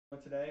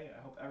today.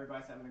 I hope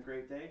everybody's having a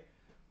great day.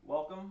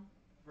 Welcome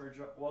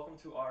welcome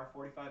to our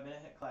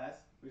 45-minute HIIT class.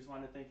 We just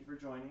wanted to thank you for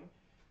joining.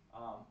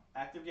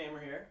 Active Gamer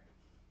here.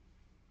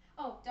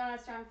 Oh, Donut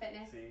Strong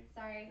Fitness. See,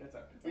 sorry, it's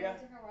okay. It's in a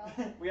different world.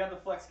 We have the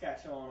Flex Cat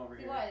showing over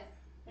He here. was,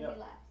 but he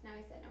left. Now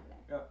he's sitting over there.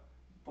 Yep.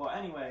 But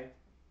anyway,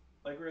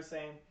 like we were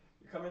saying,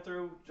 you're coming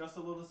through. Just a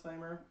little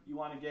disclaimer: you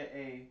want to get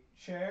a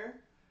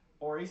chair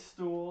or a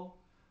stool,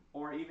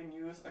 or even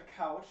use a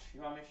couch.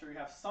 You want to make sure you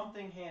have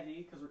something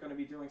handy because we're going to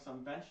be doing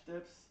some bench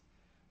dips,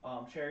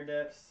 chair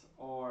dips,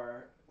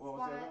 or what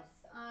was the other one?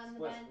 Squats on the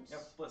bench.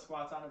 Yep, split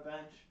squats on a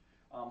bench,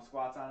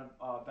 squats on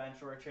a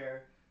bench or a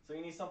chair. So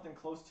you need something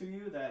close to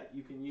you that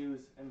you can use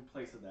in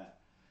place of that.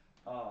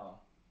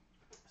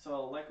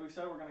 So like we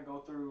said, we're going to go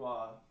through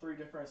 3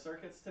 different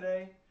circuits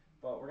today,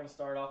 but we're going to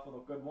start off with a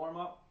good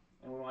warm-up.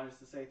 And we wanted just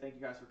to say thank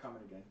you guys for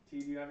coming again.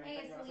 T, do you have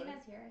anything you want to say? Hey,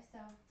 Selena's here, so.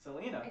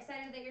 Selena.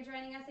 Excited that you're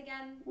joining us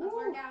again. Woo. Let's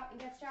work out and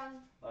get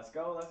strong. Let's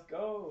go, let's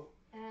go.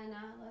 And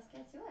let's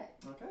get to it.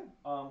 Okay.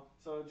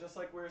 So just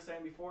like we were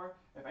saying before,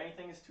 if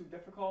anything is too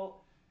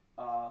difficult,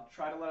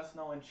 try to let us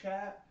know in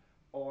chat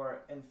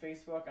or in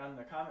Facebook on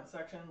the comment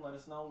section. Let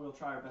us know. We'll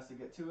try our best to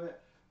get to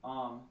it.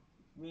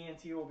 Me and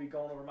T will be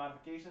going over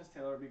modifications.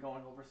 Taylor will be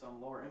going over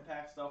some lower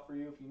impact stuff for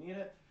you if you need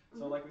it.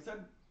 So like we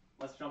said,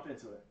 let's jump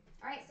into it.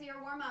 All right, so your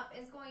warm-up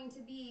is going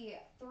to be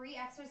 3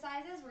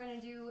 exercises. We're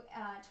going to do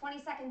 20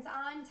 seconds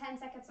on, 10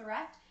 seconds of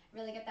rest.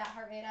 Really get that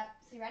heart rate up.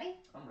 So you ready?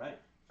 I'm ready.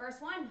 First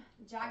one,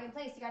 jog in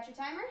place. You got your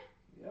timer?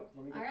 Yep.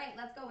 All right,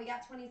 let's go. We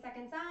got 20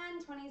 seconds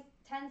on, 10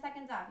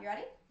 seconds off. You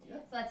ready?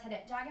 Yep. So let's hit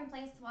it. Jog in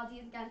place while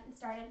D's getting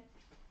started.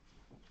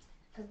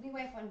 Because we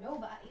wait for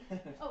nobody.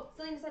 Oh,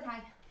 Selena said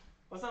hi.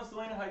 What's up,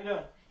 Selena? How you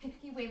doing?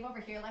 You wave over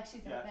here like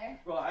she's over there.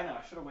 Well, I know.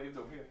 I should have waved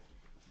over here.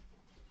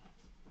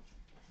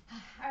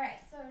 All right,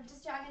 so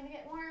just jogging to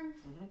get warm.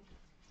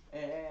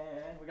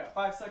 And we got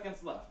 5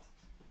 seconds left.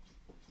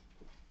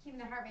 Keeping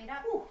the heart rate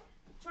up. Whew.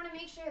 Just want to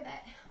make sure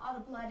that all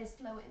the blood is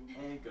flowing.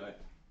 And good.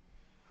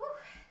 Whew.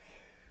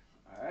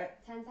 All right.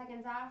 10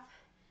 seconds off.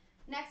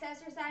 Next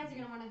exercise,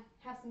 you're going to want to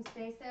have some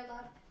space there,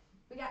 love.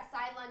 We got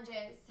side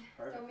lunges.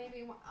 Perfect. So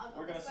maybe I'll go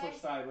We're going to this way.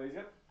 switch sideways,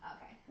 yep.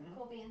 Okay,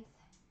 cool beans.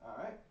 All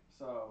right.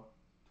 So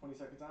 20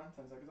 seconds on,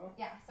 10 seconds off?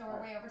 Yeah, so we're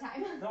way over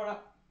time. No, we're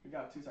not. We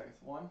got 2 seconds.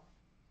 1,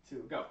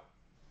 2, go.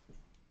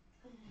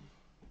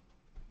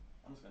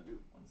 I'm just going to do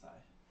one side.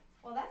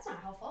 Well, that's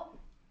not helpful.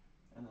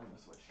 And then I'm going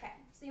to switch. Okay,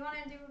 so you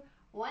want to do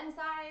one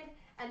side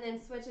and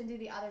then switch and do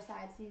the other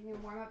side so you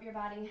can warm up your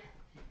body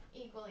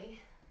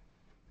equally.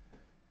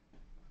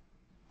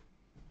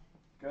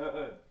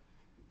 Good.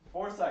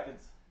 4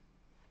 seconds.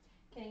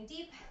 Getting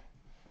deep.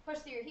 Push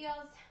through your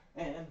heels.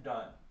 And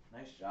done.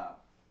 Nice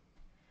job.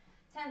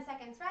 10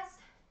 seconds rest.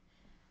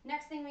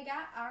 Next thing we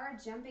got are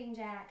jumping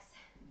jacks.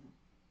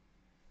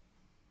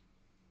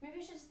 Maybe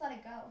you should just let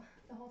it go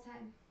the whole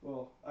time.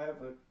 Well, I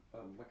have it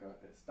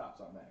stops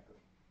automatically.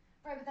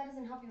 Right, but that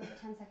doesn't help you with the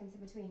 10 seconds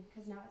in between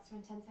because now it's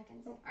been 10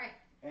 seconds. Oh. All right.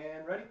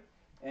 And ready?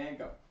 And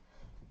go.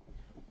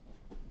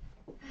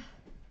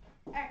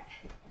 All right.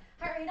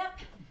 Heart rate up.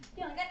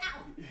 Feeling good.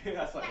 Ow. Yeah,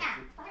 that's fine.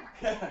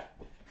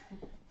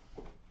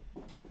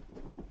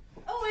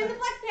 Oh, and the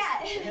flex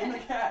cat. And the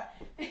cat.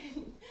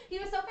 He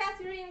was so fast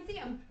you didn't even see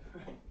him.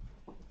 Right.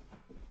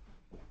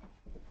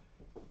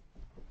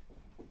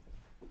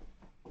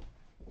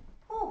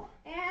 Oh,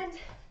 and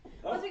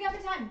what do we got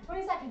for time?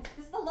 20 seconds.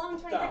 This is the long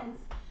 20 Done. seconds.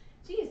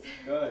 Jeez.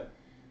 Good.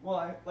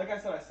 Well, like I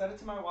said, I set it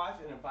to my watch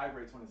and it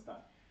vibrates when it's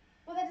done.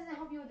 Well, that doesn't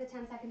help you with the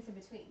 10 seconds in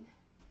between.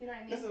 You know what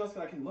I mean? This is also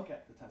so I can look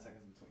at the 10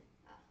 seconds in between.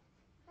 Oh,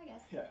 I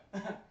guess. Yeah.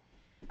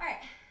 All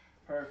right.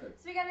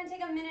 Perfect. So we got to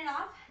take a minute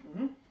off.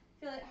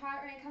 Feel the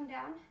heart rate come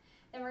down.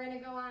 Then we're going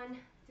to go on,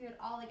 do it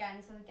all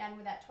again. So again,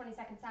 with that 20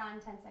 seconds on,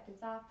 10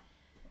 seconds off.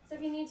 So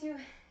if you need to,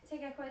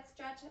 take a quick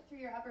stretch through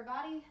your upper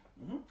body.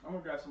 I'm going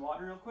to grab some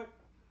water real quick.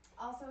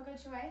 Also a good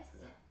choice.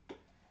 Yeah.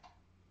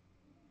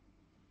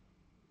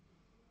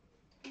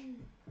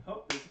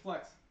 Oh, there's a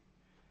flex.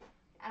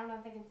 I don't know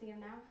if they can see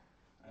him now.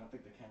 I don't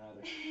think they can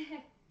either.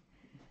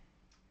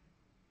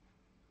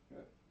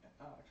 Good.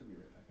 I'll actually be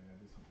right back. I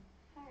gotta do something.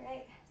 All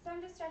right. So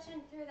I'm just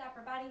stretching through the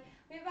upper body.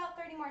 We have about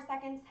 30 more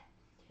seconds.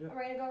 Yep. And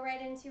we're going to go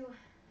right into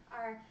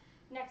our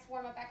next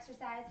warm-up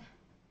exercise.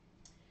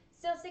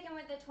 Still sticking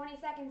with the 20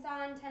 seconds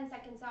on, 10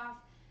 seconds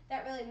off.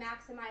 That really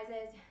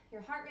maximizes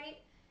your heart rate,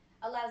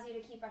 allows you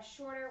to keep a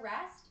shorter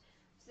rest,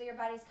 so your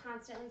body's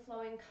constantly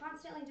flowing,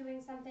 constantly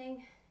doing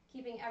something,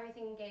 keeping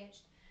everything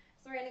engaged.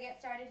 So we're going to get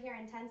started here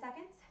in 10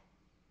 seconds.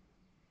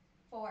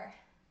 4,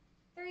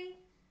 3,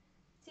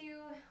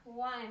 2,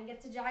 1. Get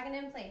to jogging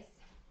in place.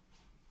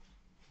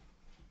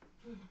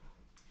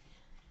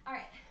 All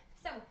right,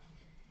 so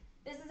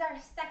this is our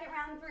second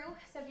round through.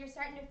 So if you're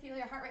starting to feel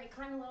your heart rate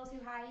climb a little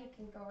too high, you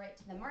can go right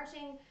to the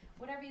marching,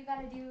 whatever you got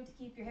to do to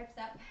keep your hips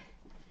up.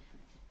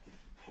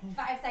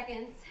 5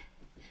 seconds.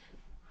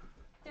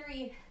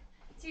 3,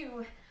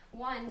 2,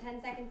 1.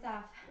 10 seconds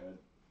off. Good.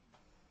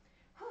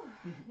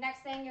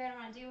 Next thing you're going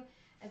to want to do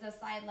is those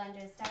side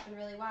lunges, stepping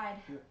really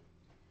wide. Yeah.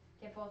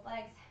 Get both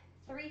legs.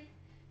 3,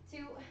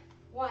 2,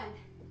 1.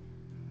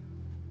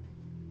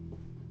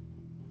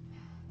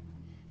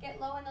 Get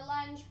low in the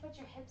lunge, put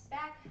your hips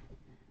back.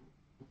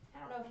 I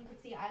don't know if you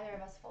could see either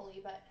of us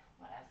fully, but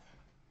whatever.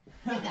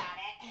 You got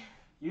it.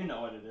 You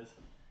know what it is.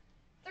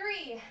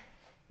 3,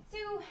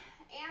 2,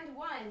 and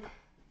 1.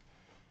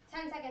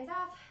 10 seconds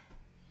off.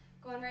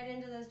 Going right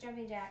into those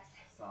jumping jacks.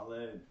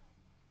 Solid.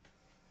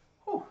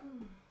 Whew.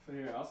 So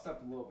here, I'll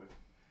step a little bit.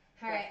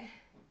 All right.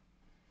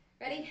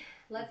 Ready?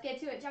 Let's get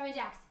to it. Jumping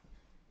jacks.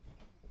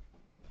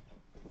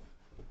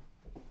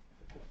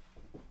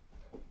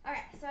 All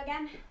right, so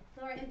again,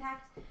 lower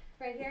impact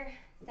right here.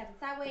 Stepping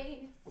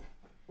sideways.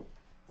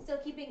 Still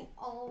keeping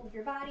all of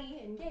your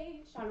body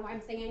engaged. I don't know why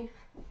I'm singing.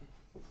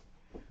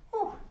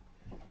 Whew.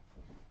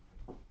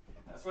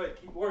 That's right,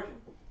 keep working.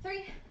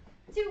 3,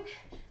 2,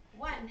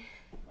 1.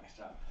 Nice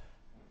job.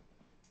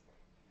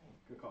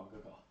 Good call,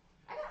 good call.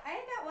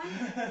 I got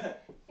one.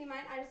 See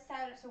mine? I just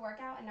set it to work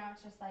out and now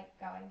it's just like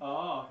going.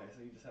 Oh, okay,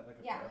 so you just have like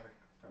a forever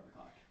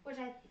clock. Which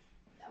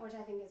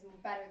I think is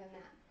better than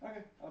that.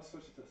 Okay, I'll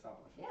switch it to a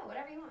stopwatch. Yeah,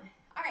 whatever you want.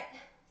 All right,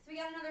 so we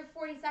got another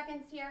 40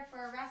 seconds here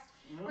for a rest.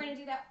 We're gonna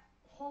do that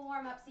whole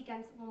warm-up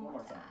sequence one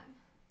more time.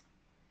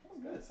 That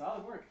was good,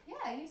 solid work.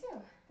 Yeah, you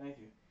too. Thank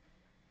you.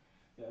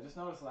 Yeah, I just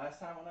noticed last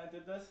time when I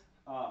did this,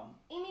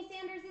 Amy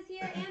Sanders is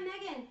here and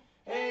Megan.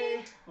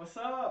 Hey, what's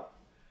up?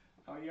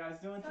 How are you guys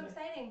doing today? So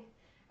exciting.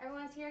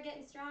 Everyone's here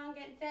getting strong,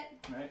 getting fit.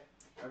 Right,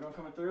 everyone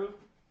coming through.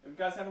 If you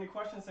guys have any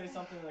questions, say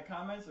something in the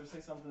comments or say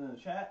something in the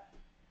chat.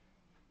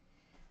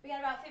 We got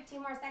about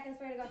 15 more seconds.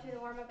 We're gonna go through the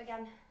warm-up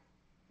again.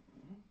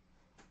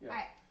 Yeah. All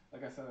right.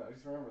 Like I said, I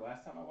just remember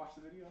last time I watched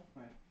the video,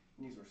 my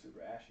knees were super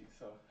ashy,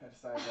 so I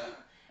decided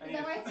that. Is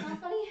that why it smells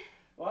funny?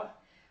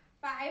 What?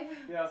 5,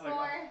 Yeah, I was 4.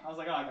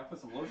 like, oh, I gotta put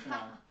some lotion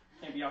on.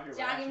 Can't be out here with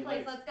Jogging, ashy please.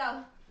 legs. Let's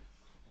go.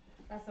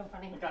 That's so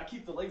funny. I gotta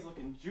keep the legs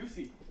looking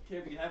juicy.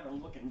 Can't be having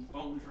them looking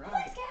bone dry.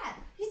 Where's Cat?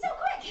 He's so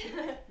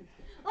quick.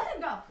 Let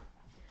him go.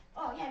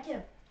 Oh yeah,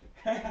 get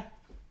him.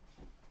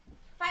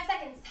 5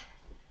 seconds.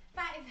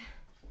 5,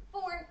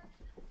 4,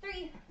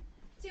 3,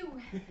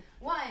 2,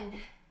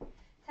 1.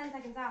 10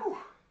 seconds off. Whew.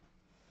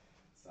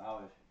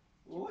 Solid.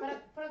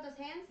 Put up those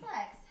hands,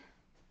 flex.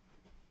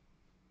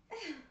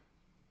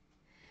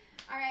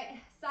 All right,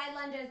 side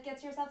lunges.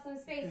 Get yourself some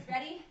space.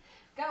 Ready?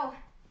 Go.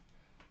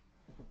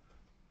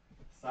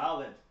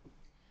 Solid.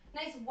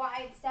 Nice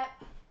wide step.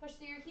 Push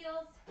through your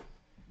heels.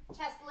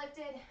 Chest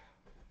lifted.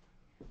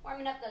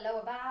 Warming up the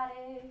lower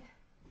body.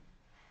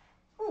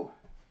 Whew.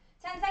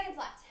 10 seconds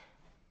left.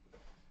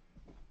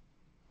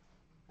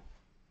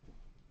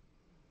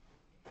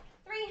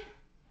 3,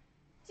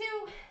 2,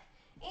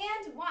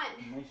 and 1.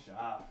 Nice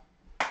job.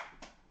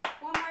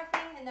 One more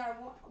thing and then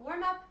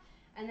warm up,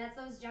 and that's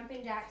those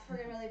jumping jacks. We're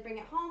gonna really bring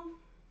it home.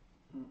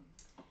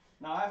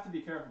 Now I have to be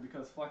careful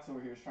because Flex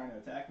over here is trying to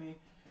attack me.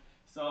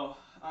 So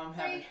I'm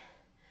having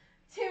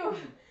 3, 2,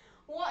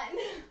 1.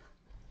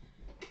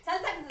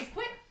 10 seconds is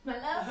quick, my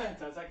love.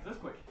 10 seconds is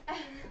quick.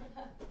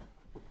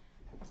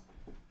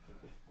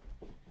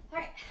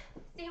 Alright,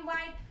 stand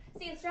wide,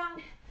 stand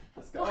strong.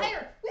 Let's go. Go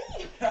higher.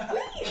 Whee!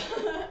 Whee!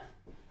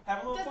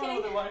 Have a little Just fun kidding.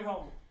 with it while you're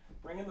home.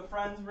 Bring in the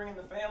friends, bring in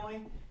the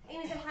family.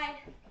 Amy said hi.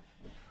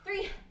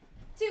 3,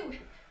 2,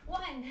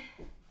 1.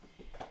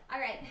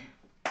 Alright,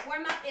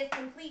 warm up is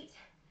complete.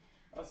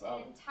 That's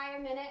An entire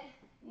minute.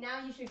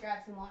 Now you should grab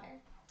some water.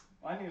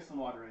 Well, I need some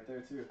water right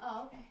there too.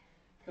 Oh, okay.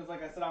 Because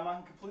like I said, I'm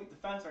on complete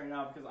defense right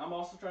now because I'm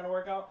also trying to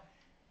work out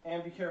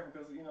and be careful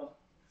because, you know,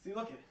 see,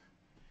 look at it.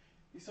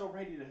 He's so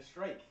ready to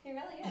strike. He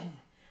really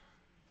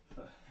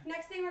is.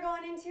 Next thing we're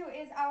going into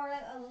is our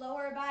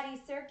lower body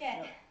circuit.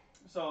 Yeah.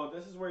 So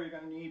this is where you're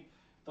going to need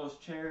those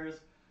chairs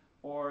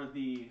or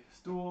the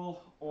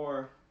stool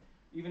or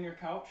even your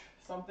couch,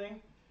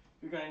 something.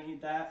 You're going to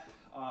need that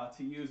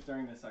to use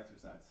during this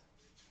exercise.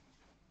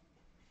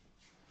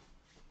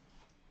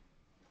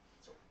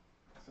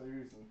 So you're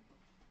using.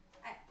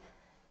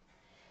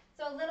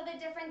 So a little bit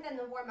different than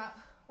the warm-up.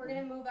 We're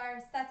going to move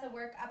our sets of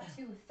work up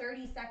to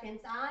 30 seconds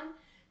on,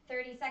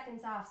 30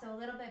 seconds off. So a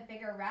little bit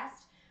bigger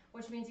rest,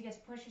 which means you get to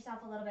push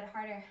yourself a little bit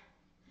harder.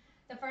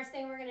 The first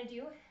thing we're going to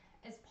do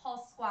is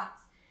pulse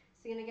squats.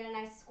 So you're going to get a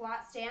nice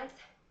squat stance.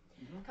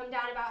 Come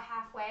down about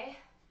halfway.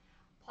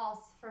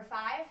 Pulse for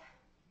 5,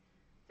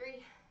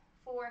 3,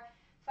 4,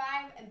 5,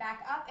 and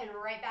back up and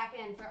right back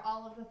in for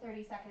all of the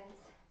 30 seconds.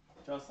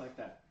 Just like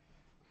that.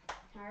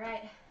 All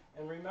right.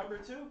 And remember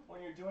too,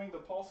 when you're doing the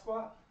pulse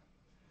squat,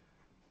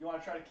 you want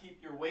to try to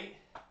keep your weight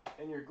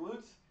in your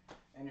glutes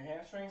and your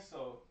hamstrings,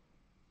 so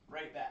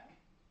right back.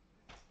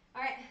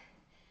 All right.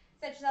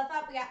 Set yourself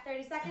up. We got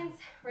 30 seconds.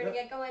 We're going to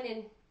get going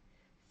in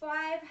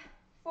 5,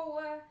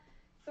 4,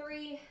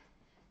 3,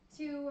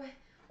 2,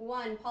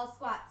 1. Pulse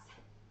squats.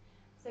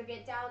 So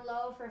get down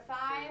low for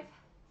 5.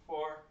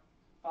 4,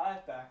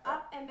 5, back up.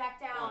 Up and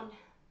back down.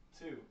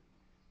 1, 2,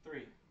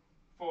 3,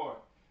 4,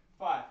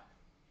 5.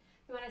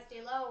 You want to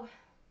stay low.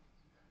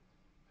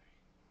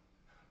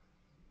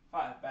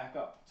 5, back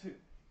up. 2.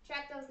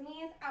 Track those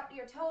knees out to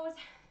your toes.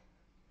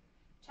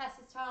 Chest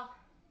is tall.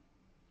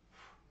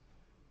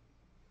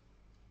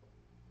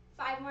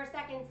 5 more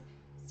seconds.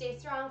 Stay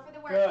strong for the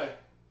work. Good.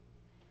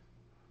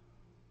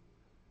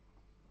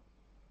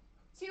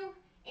 2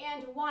 and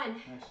and 1.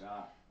 Nice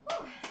job.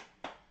 Whew.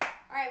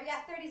 All right, we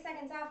got 30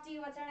 seconds off. D,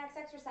 what's our next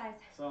exercise?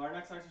 So our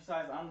next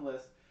exercise on the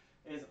list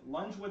is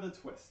lunge with a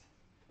twist.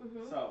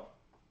 So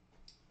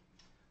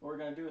what we're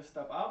going to do is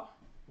step out.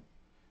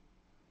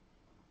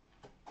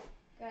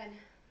 Good.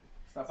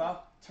 Step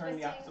out, turn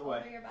the opposite way.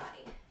 Over your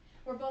body.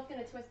 We're both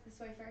going to twist this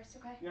way first,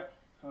 okay? Yep.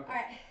 Okay. All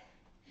right.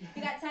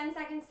 You got 10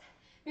 seconds.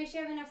 Make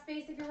sure you have enough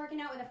space if you're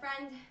working out with a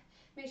friend.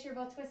 Make sure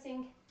you're both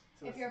twisting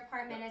So if your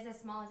apartment is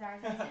as small as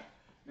ours is.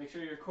 Make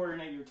sure you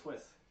coordinate your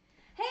twists.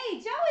 Hey,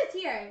 Joe is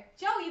here.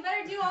 Joe, you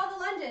better do all the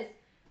lunges.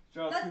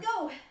 Joe, let's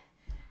go.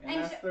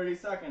 And that's 30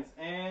 seconds.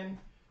 And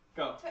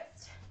go.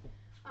 Twist.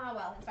 Oh,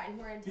 well, it's fine.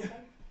 We're in time.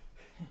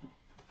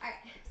 All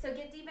right. So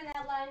get deep in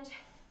that lunge.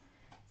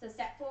 So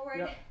step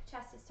forward,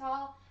 chest is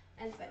tall,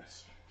 and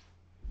switch.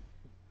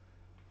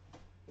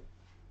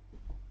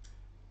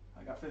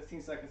 I got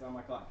 15 seconds on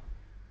my clock.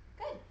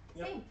 Good.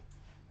 Yep. Same.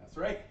 That's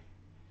right.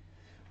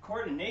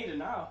 Coordinated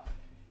now.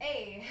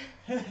 Hey.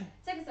 Took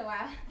us a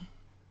while.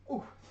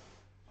 Ooh.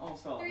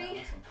 Almost fell on that 3,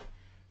 one.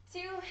 2,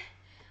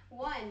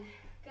 1.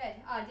 Good.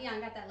 Oh,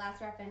 Dion got that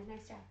last rep in.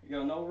 Nice job. You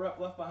got no rep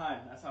left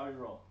behind. That's how we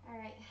roll. All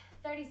right.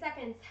 30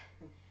 seconds.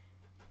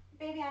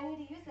 Baby, I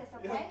need to use this,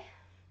 okay?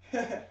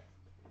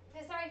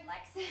 Sorry,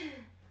 Flex.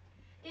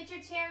 Get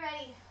your chair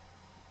ready.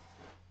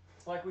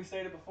 Like we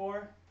stated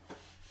before,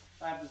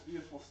 I have this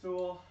beautiful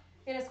stool.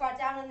 You're gonna squat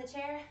down in the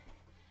chair.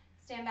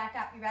 Stand back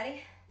up. You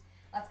ready?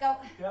 Let's go.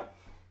 Yep.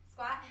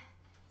 Squat.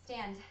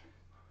 Stand.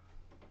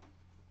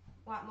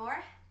 Want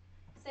more?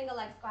 Single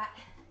leg squat.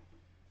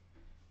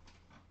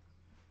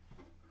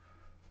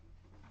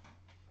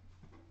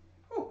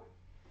 Whew.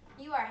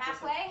 You are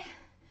halfway,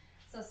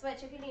 so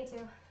switch if you need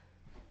to.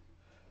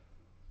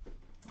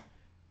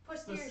 Push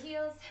through your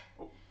heels.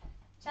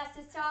 Chest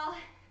is tall.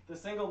 The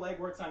single leg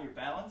works on your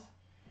balance.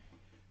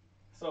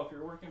 So if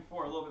you're working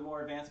for a little bit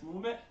more advanced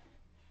movement,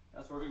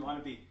 that's where we want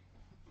to be.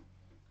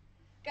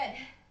 Good.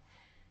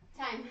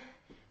 Time.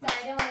 Sorry,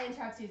 I didn't want to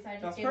interrupt you, so I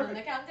just gave them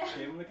the countdown.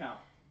 Gave them the count.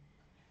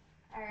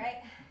 All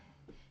right.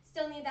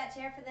 Still need that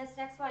chair for this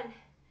next one.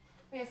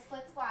 We have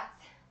split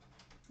squats.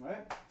 All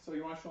right. So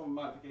you want to show them a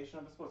modification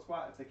of a split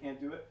squat if they can't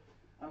do it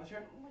on the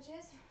chair? Which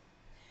is?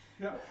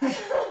 Yeah.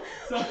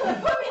 So put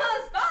me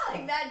on the spot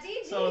like that,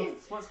 DG. So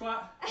split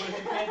squat, but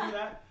if you can't do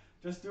that,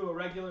 just do a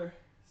regular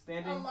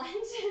standing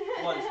lunge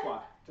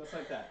squat, just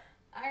like that.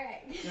 All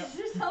right. Yep. Get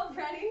yourself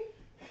ready.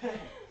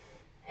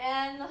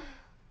 And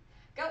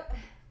go.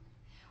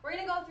 We're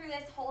going to go through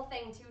this whole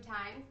thing 2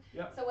 times.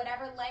 Yep. So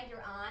whatever leg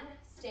you're on,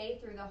 stay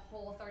through the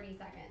whole 30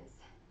 seconds.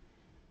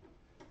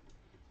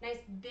 Nice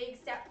big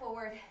step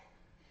forward,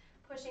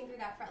 pushing through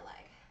that front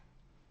leg.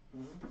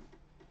 Mm-hmm.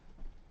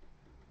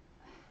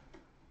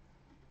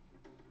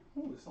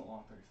 Ooh, it's a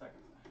long 30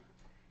 seconds.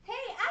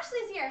 Hey,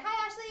 Ashley's here.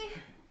 Hi,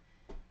 Ashley.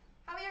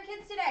 How are your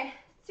kids today?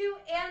 2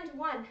 and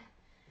 1.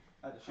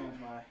 I had to change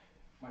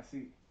my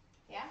seat.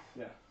 Yeah?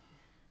 Yeah.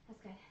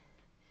 That's good.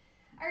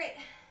 All right.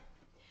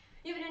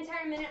 You have an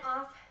entire minute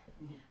off.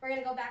 We're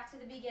going to go back to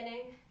the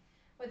beginning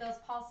with those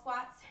pulse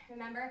squats.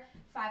 Remember,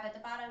 5 at the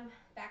bottom,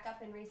 back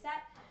up and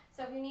reset.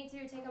 So if you need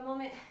to, take a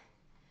moment,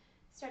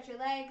 stretch your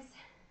legs,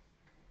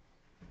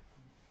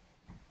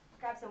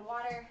 grab some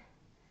water,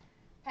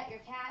 pet your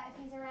cat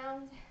if he's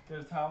around.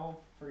 Get a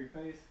towel for your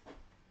face.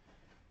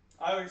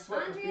 I always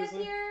sweat Andrea's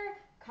profusely. here.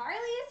 Carly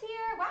is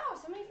here. Wow,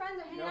 so many friends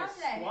are hanging out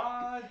today.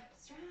 Squad.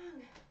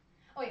 Strong.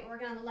 Oh wait, we're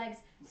working on the legs.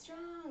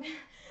 Strong.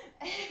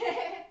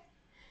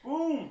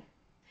 Boom.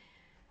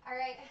 All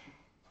right.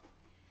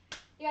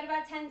 You got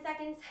about 10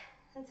 seconds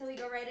until we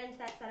go right into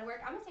that set of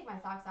work. I'm gonna take my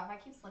socks off. I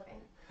keep slipping.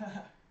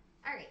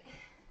 All right.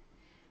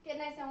 Get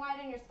nice and wide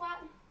in your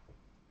squat.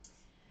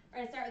 We're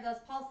gonna start with those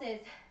pulses.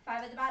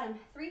 5 at the bottom.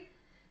 3,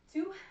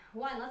 2,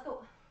 1. Let's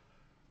go.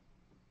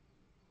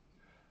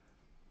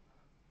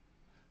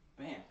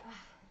 Bam.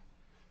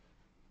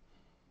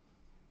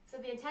 So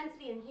the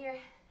intensity in here is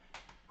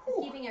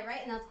Whew. keeping it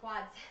right in those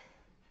quads.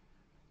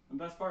 The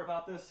best part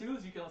about this too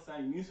is you can listen to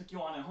any music you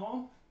want at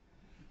home.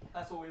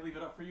 That's what we leave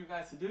it up for you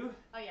guys to do.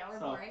 Oh yeah, we're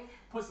So, boring.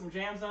 Put some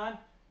jams on.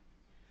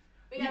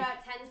 We got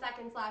about 10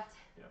 seconds left.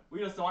 Yeah. We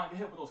just don't want to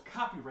get hit with those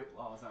copyright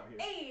laws out here.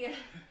 Hey,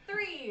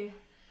 3,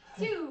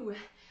 2,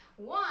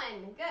 1.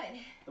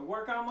 Good. The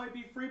workout might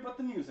be free, but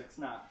the music's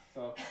not.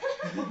 So.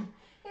 Hey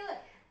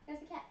look,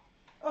 there's a cat.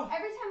 Oh.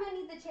 Every time I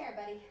need the chair,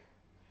 buddy.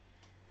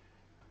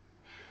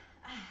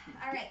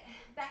 All right,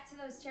 back to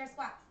those chair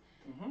squats.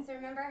 Mm-hmm. So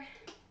remember,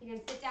 you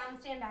can sit down,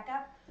 stand back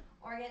up,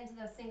 or get into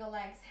those single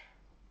legs.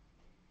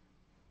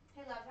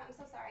 Hey love, I'm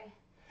so sorry.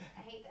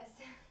 I hate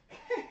this.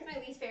 It's my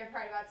least favorite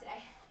part about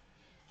today.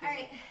 All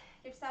right,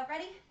 get yourself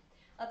ready.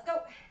 Let's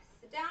go.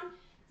 Sit down,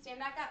 stand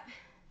back up.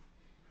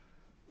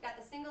 Got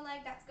the single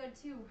leg, that's good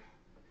too.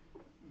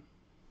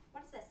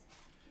 What is this?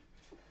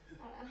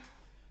 I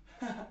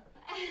don't know.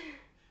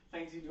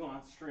 Things you do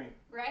on stream.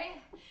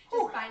 Right?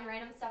 Just find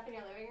random stuff in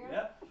your living room.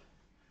 Yep.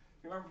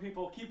 Remember,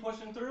 people, keep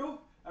pushing through.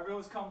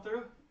 Everyone's come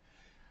through.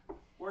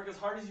 Work as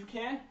hard as you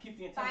can. Keep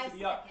the 5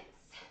 intensity up. seconds.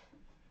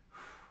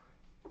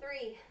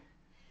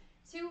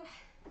 3, 2,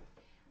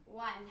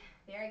 1.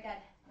 Very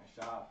good. Nice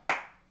job.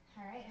 All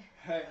right.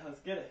 All right,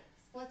 let's get it.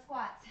 Split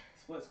squats.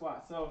 Split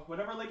squat. So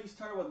whatever leg you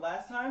started with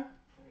last time,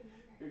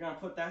 you're gonna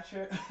put that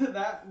chair,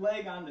 that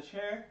leg on the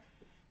chair,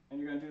 and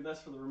you're gonna do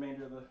this for the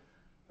remainder of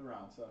the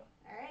round. So.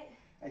 All right.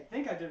 I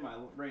think I did my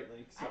right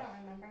leg. So.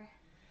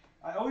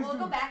 I don't remember. We'll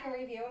go back and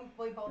review.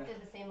 We both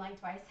did the same leg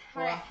twice.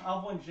 All well, right. I'll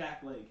have one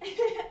jack leg.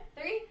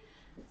 3,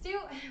 2,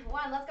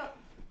 1. Let's go.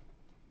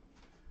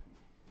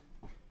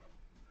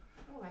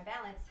 Oh, my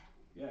balance.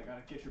 Yeah, I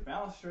gotta get your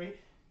balance straight.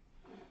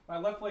 My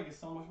left leg is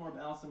so much more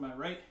balanced than my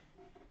right.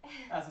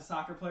 As a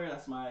soccer player,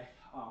 that's my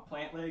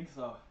plant leg,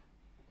 so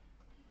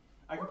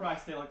I could probably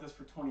stay like this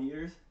for 20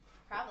 years.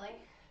 Probably.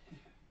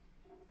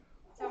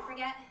 Don't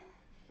forget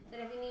that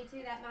if you need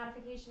to, that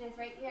modification is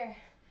right here.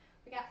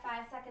 We got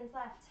 5 seconds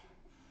left.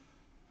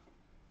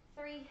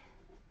 3,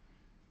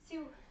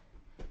 2,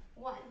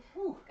 1.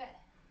 Whew. Good.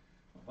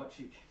 Butt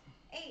cheek.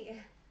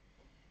 Hey.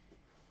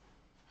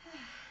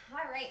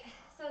 All right.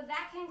 So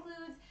that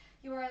concludes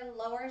your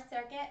lower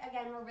circuit.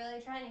 Again, we're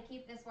really trying to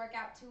keep this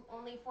workout to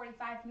only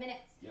 45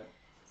 minutes. Yep.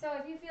 So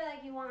if you feel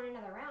like you want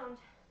another round,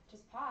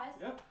 just pause.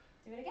 Yep.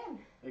 Do it again.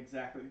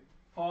 Exactly.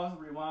 Pause,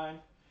 rewind,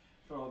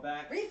 throw it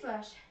back.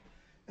 Refresh.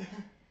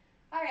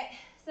 All right.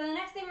 So the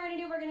next thing we're going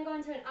to do, we're going to go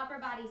into an upper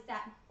body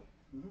set.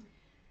 Mm-hmm.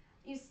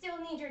 You still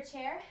need your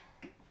chair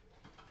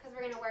because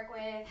we're going to work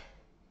with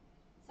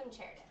some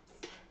chair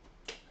dips.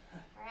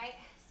 All right.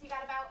 So you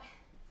got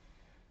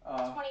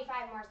about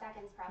 25 more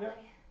seconds probably.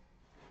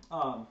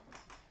 Yep.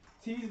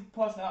 T's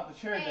busting out the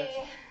chair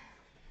dips,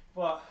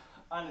 but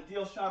on the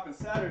Deal Shopping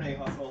Saturday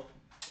hustle,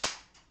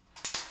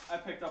 I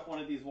picked up one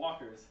of these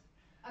walkers.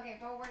 Okay,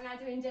 but we're not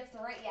doing dips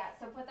right yet,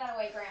 so put that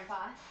away,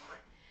 Grandpa.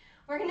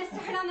 We're going to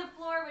start on the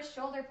floor with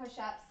shoulder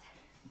push-ups.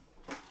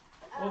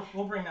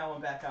 We'll bring that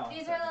one back out.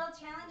 These are a little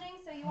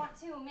challenging, so you want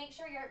to make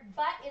sure your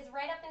butt is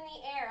right up in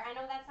the air. I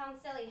know that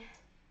sounds silly.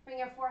 Bring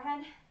your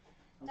forehead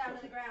down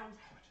to the ground.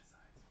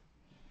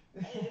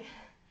 Hey.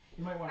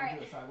 You might want to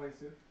do it sideways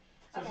too.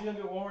 So she's going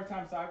to do it one more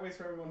time sideways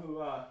for everyone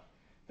who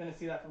didn't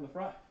see that from the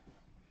front.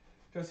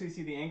 Just so you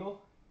see the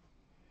angle.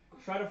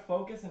 Try to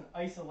focus and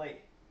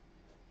isolate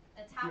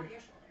the top of your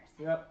shoulders.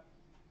 Yep.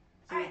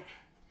 All right,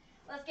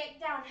 let's get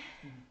down.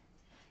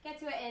 Get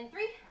to it in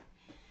 3,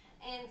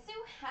 and 2.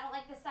 I don't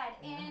like this side.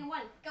 And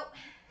 1, go.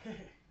 You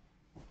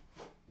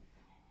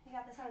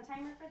got this on a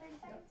timer for 30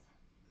 seconds.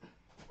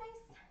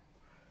 Nice.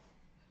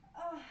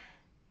 Oh,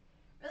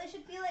 really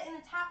should feel it in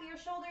the top of your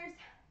shoulders.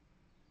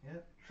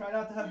 Yep. Try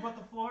not to headbutt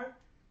the floor.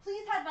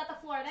 Please headbutt the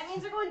floor. That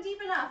means you're going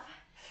deep enough.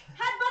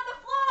 Headbutt the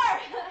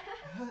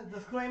floor.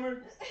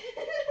 Disclaimer: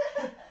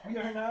 we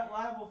are not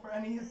liable for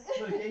any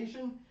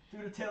litigation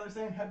due to Taylor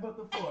saying headbutt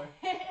the floor.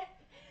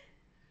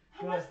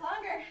 How much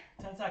longer?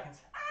 10 seconds.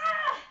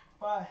 Ah!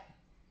 5.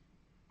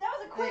 That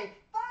was a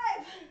quick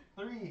 5.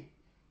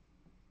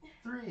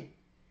 3,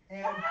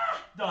 and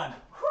done.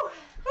 Whew.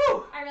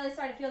 Whew. I really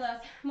started to feel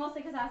those,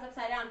 mostly because I was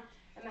upside down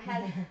in my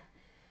head.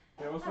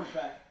 Yeah, we'll switch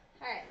back.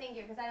 All right, thank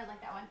you, because I didn't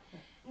like that one.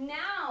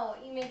 Now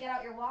you may get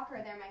out your walker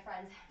there, my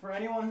friends. For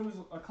anyone who's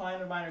a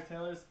client of mine or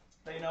Taylor's,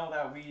 they know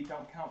that we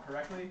don't count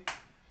correctly.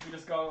 We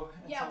just go.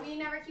 Yeah, we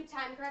never keep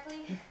time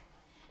correctly.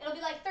 It'll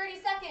be like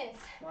 30 seconds.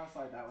 Not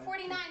slide that way.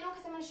 49, no,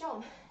 because I'm going to show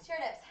them. Chair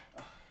dips.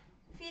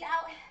 Feet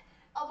out,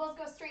 elbows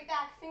go straight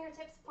back,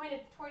 fingertips pointed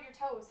toward your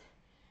toes.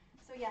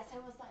 So yes, I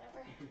will slide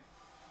over.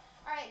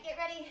 All right, get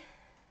ready.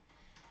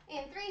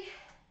 In 3,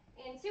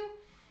 in 2,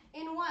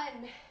 in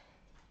 1.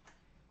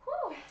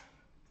 Whew.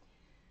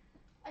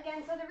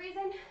 Again, so the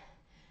reason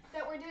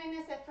that we're doing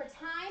this for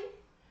time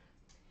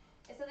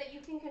is so that you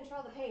can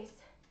control the pace.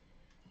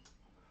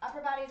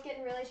 Upper body is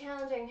getting really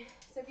challenging,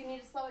 so if you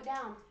need to slow it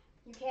down,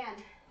 you can.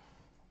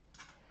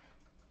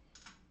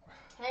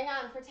 Hang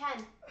on for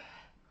 10.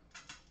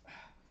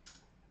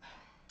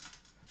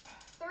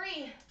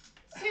 3,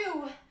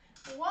 2,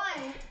 1.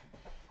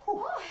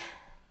 Whew.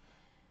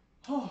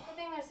 Good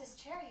thing there's this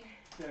chair here.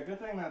 Yeah, good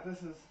thing that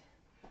this is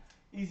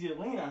easy to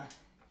lean on.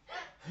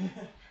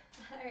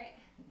 All right.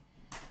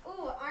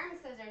 Ooh, arm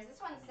scissors. This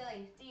one's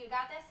silly. Do you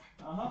got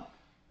this? Uh-huh.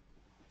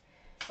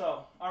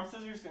 So, arm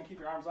scissors, gonna keep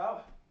your arms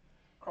out.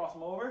 Cross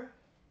them over.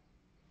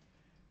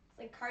 It's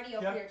like cardio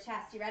for your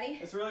chest. You ready?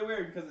 It's really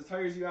weird because it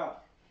tires you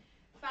out.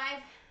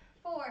 5,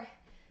 4,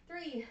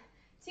 3,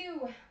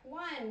 2,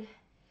 1.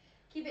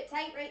 Keep it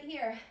tight right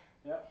here.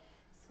 Yep.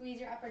 Squeeze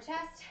your upper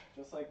chest.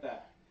 Just like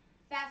that.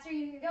 Faster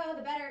you can go,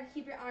 the better.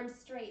 Keep your arms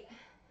straight.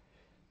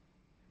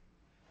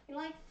 You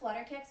know, like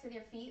flutter kicks with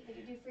your feet that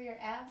you do for your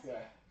abs?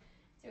 Yeah.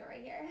 Do it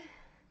right here.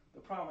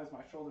 The problem is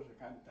my shoulders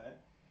are kind of dead.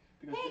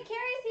 Hey,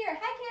 Carrie's here.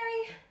 Hi,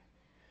 Carrie.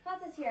 Who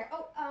else is here?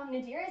 Oh,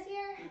 Nadira's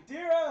here.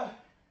 Nadira!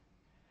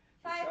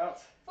 5,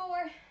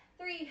 4,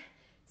 3,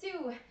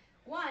 2,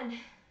 1.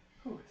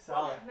 Whew,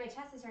 solid. Oh, my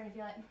chest is starting to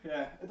feel it.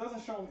 Yeah, it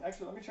doesn't show me.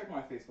 Actually, let me check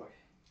my Facebook.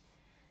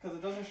 Because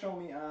it doesn't show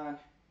me on.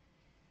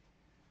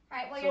 All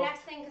right, well, your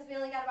next thing, because we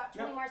only got about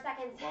 20 more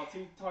seconds. While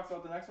T talks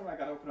about the next one, I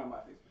got to open up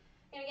my Facebook.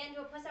 You're going to get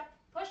into a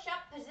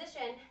push-up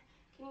position.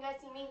 Can you guys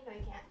see me? No,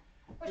 you can't.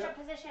 Push-up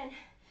position.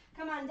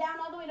 Come on, down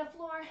all the way to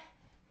floor.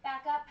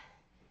 Back up.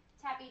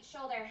 Tap each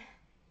shoulder.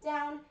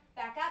 Down,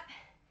 back up.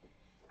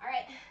 All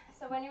right,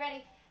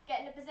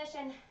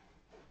 position.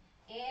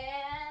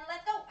 And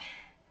let's go.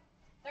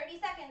 30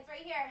 seconds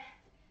right here.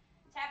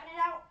 Tapping it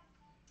out.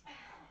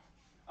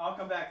 I'll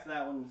come back to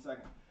that one in a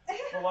second.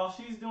 But while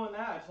she's doing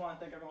that, I just want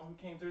to thank everyone who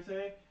came through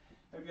today.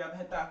 If you haven't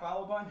hit that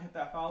follow button, hit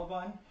that follow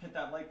button, hit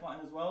that like button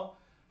as well.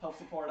 Help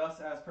support us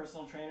as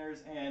personal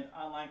trainers and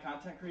online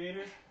content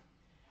creators.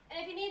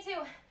 And if you need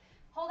to,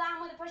 hold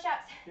on with the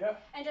push-ups.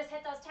 Yep. And just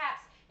hit those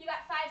taps. You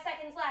got 5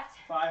 seconds left.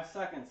 5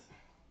 seconds.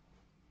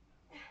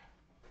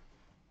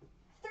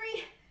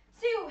 3,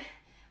 2,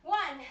 1.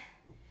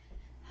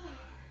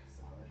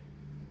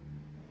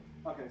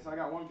 Okay, so I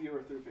got one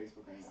viewer through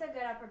Facebook right It's now. a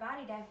good upper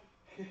body day.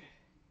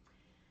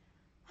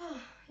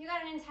 You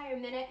got an entire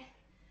minute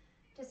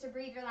just to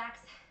breathe, relax,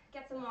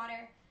 get some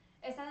water.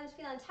 If something's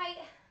feeling tight,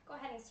 go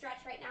ahead and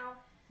stretch right now.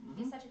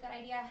 Be such a good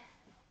idea.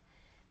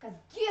 Because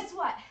guess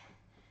what?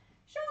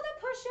 Shoulder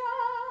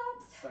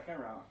push-ups. Second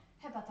round.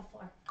 Headbutt the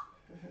floor.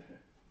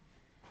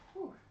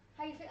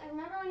 How you feeling?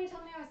 Remember when you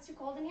told me it was too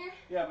cold in here?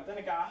 Yeah, but then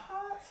it got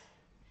hot.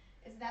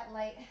 Is that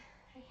light?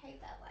 I hate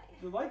that light.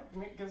 The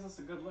light gives us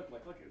a good look.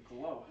 Like, look at it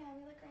glow. Yeah,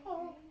 we look great.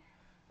 Oh.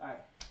 All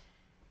right.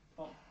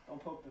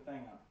 Don't poke the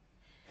thing out.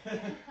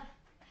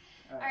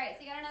 All right,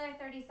 so you got another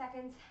 30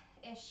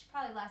 seconds-ish.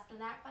 Probably less than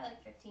that. Probably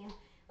like 15.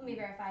 Let me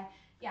verify.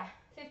 Yeah,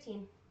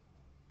 15.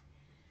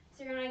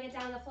 So you're going to get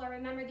down on the floor.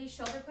 Remember, these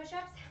shoulder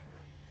push-ups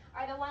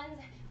are the ones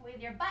with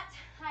your butt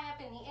high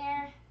up in the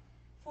air,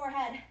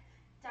 forehead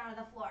down to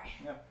the floor.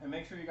 Yep, and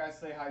make sure you guys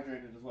stay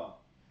hydrated as well.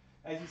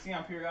 As you see,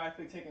 I'm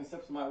periodically taking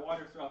sips of my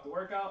water throughout the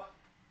workout.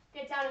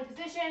 Get down in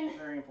position.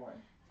 Very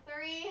important.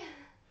 3,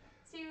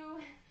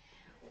 2,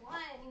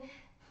 1.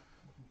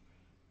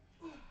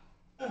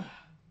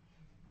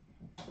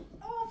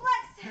 Oh,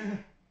 flex. You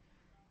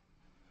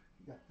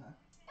got that?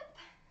 Up.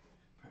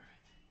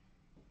 Perfect.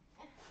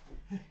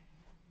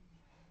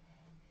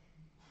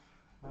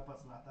 My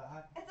butt's not that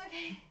high. It's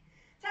okay.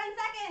 10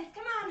 seconds.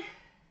 Come on.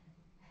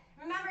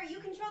 Remember, you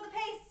control the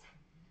pace.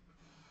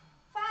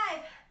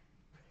 5,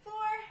 4,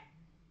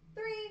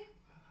 3,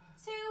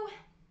 2,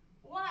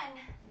 1.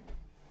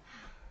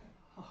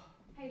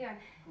 How you doing?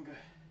 I'm good.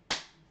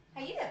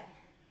 How you doing?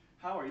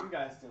 How are you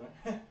guys doing?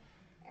 Air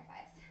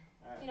fives.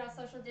 Right. You know,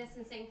 social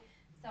distancing,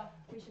 so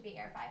we should be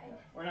air fiving. Yeah,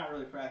 we're not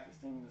really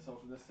practicing the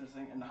social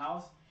distancing in the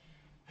house.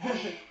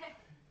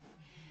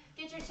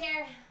 Get your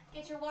chair,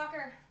 get your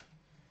walker.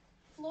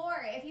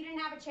 Floor, if you didn't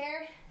have a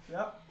chair,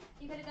 Yep.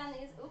 you could have done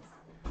these, oops,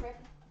 rip,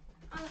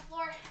 on the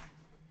floor,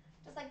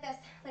 just like this,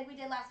 like we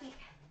did last week.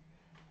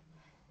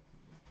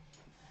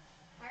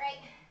 All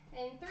right,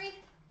 in 3,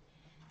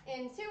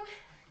 in 2,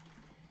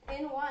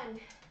 in 1.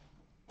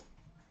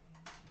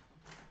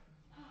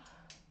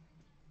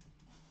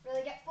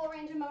 Really get full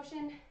range of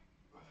motion.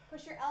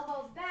 Push your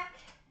elbows back.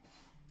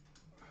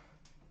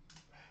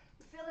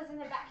 Feel this in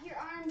the back of your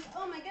arms.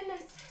 Oh my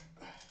goodness.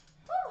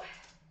 Woo.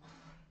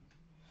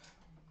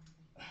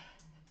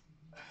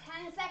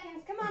 10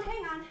 seconds. Come on,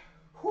 hang on.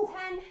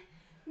 10,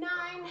 9,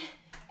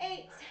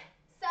 8,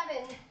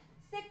 7,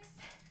 6,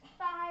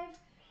 5,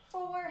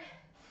 4,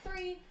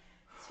 3,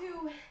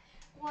 2,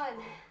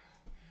 1.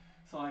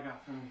 That's all I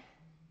got for me.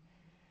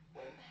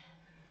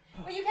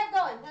 Well, you kept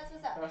going. That's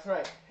what's up. That's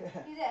right.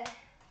 You did.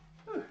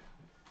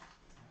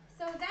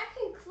 So that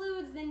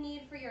concludes the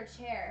need for your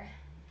chair.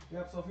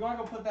 Yep, so if you want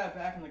to go put that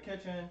back in the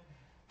kitchen,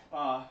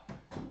 I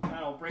don't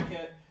know, break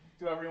it,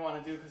 do whatever you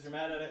want to do because you're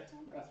mad at it,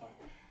 that's fine.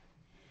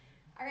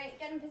 All right,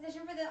 get in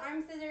position for the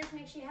arm scissors.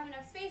 Make sure you have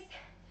enough space.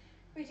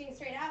 Reaching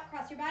straight out,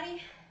 cross your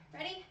body.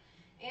 Ready?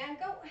 And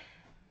go.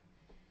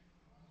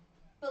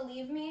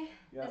 Believe me,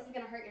 Yep. This is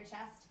going to hurt your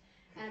chest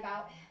in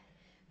about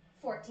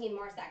 14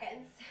 more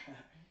seconds.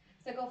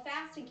 So go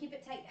fast and keep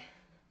it tight.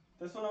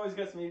 This one always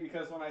gets me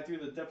because when I do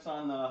the dips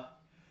on the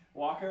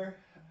walker,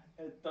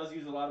 it does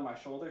use a lot of my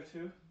shoulder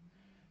too.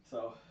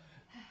 So.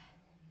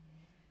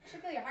 You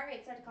should feel your heart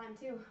rate start to climb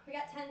too. We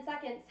got 10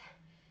 seconds.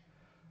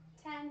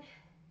 10.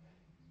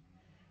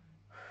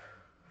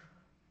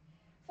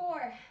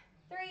 4,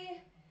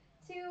 3,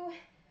 2,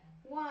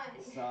 1.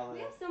 Solid. We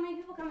have so many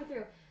people coming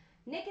through.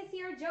 Nick is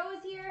here, Joe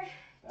is here,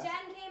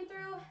 Jen came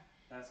through.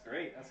 That's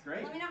great, that's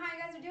great. Let me know how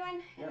you guys are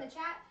doing in the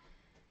chat.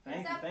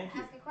 Thank you, thank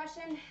you. Ask a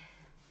question.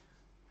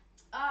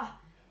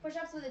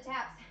 Push-ups with the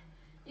taps.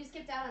 You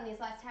skipped out on these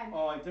last time.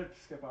 Oh, I did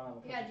skip out on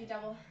the push. You gotta do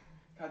double.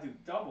 Gotta do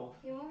double.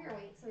 You move your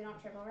weight so we don't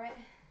trip over it.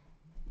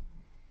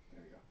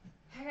 There you go.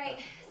 All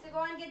right, so go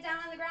on and get down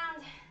on the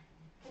ground.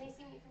 Can you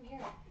see me from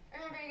here?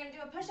 Remember, you're gonna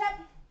do a push-up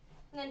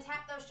and then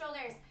tap those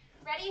shoulders.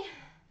 Ready?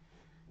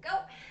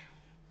 Go.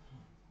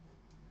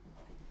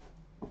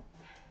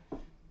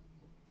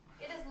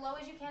 Get as low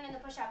as you can in the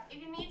push-up.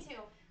 If you need to,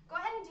 go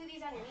ahead and do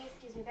these on your knees.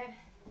 Excuse me, babe.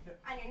 Yep.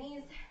 On your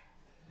knees.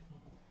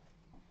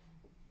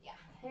 Yeah,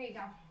 there you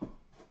go.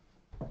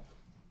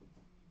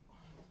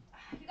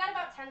 You got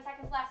about 10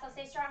 seconds left, so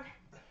stay strong.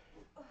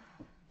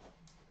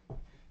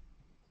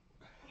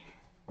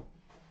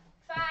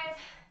 5,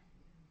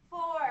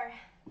 4,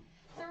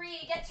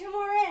 3, get 2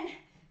 more in.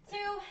 2,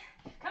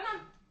 come on.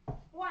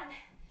 1.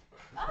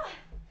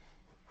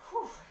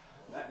 Whew.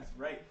 That is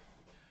right.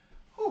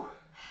 Whew.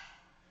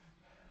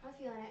 I'm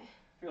feeling it.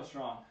 real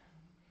strong.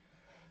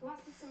 You want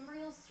to see some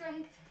real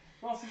strength?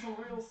 You want to see some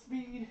real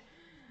speed?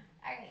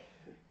 All right.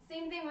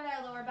 Same thing with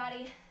our lower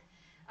body.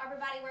 Upper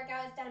body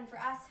workout is done for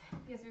us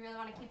because we really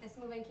want to keep this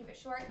moving, keep it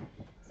short.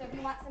 So if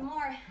you want some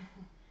more,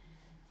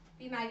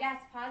 be my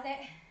guest, pause it,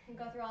 and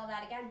go through all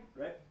that again.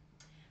 Right.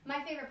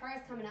 My favorite part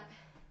is coming up.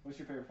 What's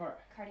your favorite part?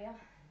 Cardio.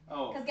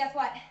 Oh. Because guess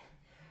what?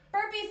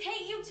 Burpees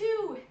hate you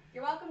too.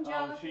 You're welcome,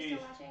 Joe, Oh, if you're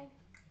still watching.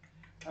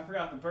 I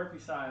forgot the burpee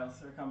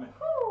styles are coming.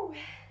 Whew.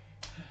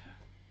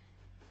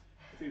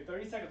 Dude,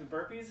 30 seconds of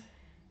burpees.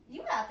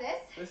 You got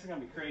this. This is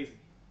gonna be crazy.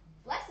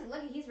 Lex is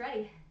looking, he's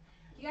ready.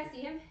 You guys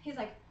see him? He's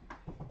like,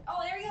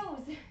 oh, there he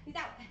goes. He's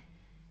out.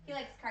 He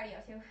likes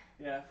cardio too.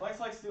 Yeah, Flex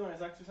likes doing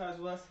his exercise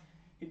with us.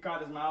 He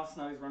caught his mouse,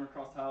 now he's running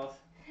across the house.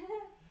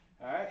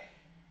 All right.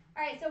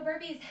 All right, so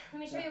burpees. Let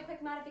me show you a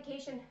quick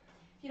modification.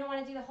 If you don't want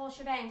to do the whole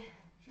shebang.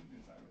 Should do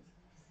sideways.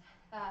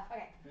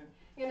 Okay. Good.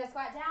 You're gonna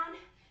squat down,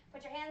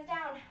 put your hands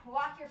down,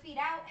 walk your feet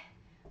out,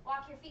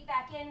 walk your feet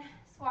back in,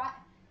 squat,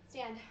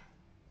 stand.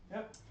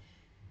 Yep.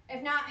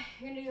 If not,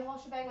 you're gonna do the whole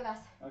shebang with us.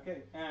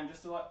 Okay, and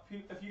just to let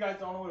if you guys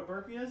don't know what a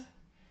burpee is,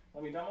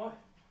 let me demo it.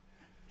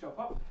 Jump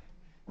up.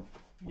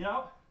 Get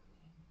out.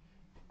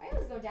 I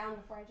always go down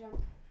before I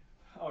jump.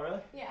 Oh, really?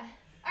 Yeah.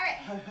 All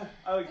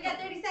right. We got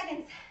 30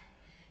 seconds.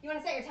 You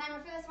want to set your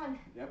timer for this one?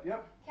 Yep,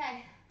 yep.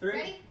 Okay. 3,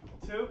 Ready?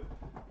 2,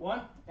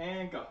 1,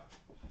 and go.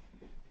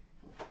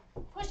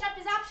 Push up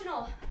is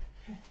optional.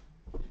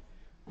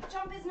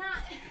 Jump is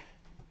not.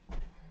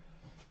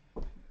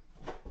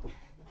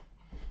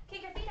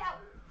 Kick your feet out.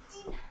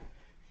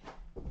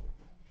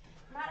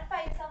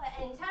 Modify yourself at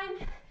any time.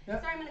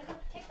 Yep. Sorry, I'm going to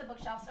kick the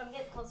bookshelf so I'm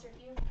getting closer to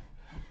you.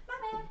 My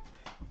bad.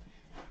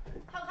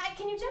 How high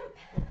can you jump?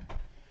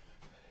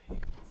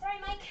 Sorry,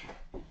 Mike.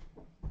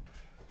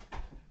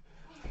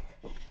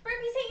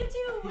 Burpees hate you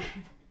too.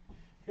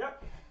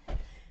 Yep.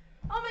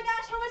 Oh my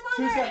gosh, how much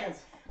longer? 2 seconds.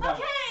 Go.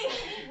 Okay.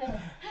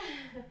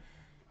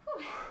 Whew.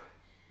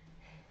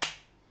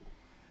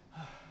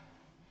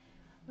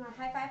 You want a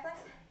high five, Flex?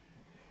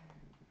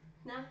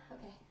 No?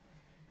 Okay.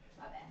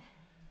 My bad.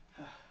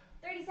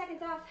 30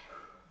 seconds off.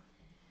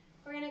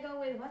 We're gonna go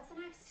with, what's the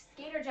next?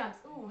 Skater jumps.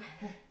 Ooh.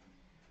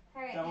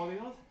 All right. Done with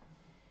these ones?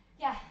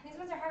 Yeah, these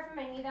ones are hard for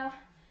my knee though.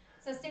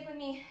 So stick with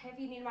me if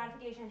you need a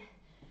modification.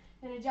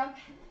 I'm gonna jump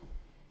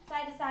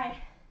side to side,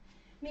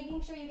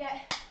 making sure you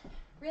get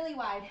really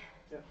wide.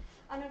 Yep.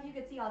 I don't know if you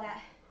could see all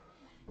that.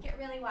 Get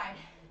really wide.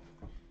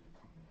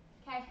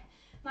 Okay,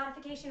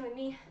 modification with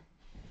me.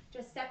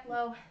 Just step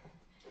low,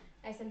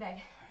 nice and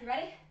big. You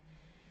ready?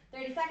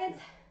 30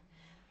 seconds.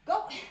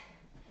 Go.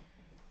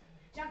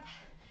 Jump.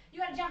 You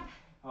gotta jump.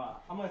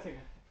 I'm gonna take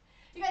it.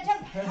 You gotta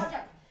jump. I'll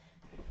jump.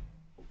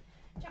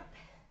 Jump.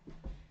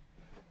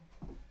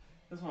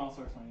 This one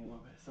also hurts my knee a little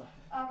bit, so.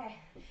 Okay.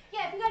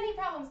 Yeah, if you got any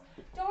problems,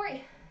 don't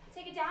worry.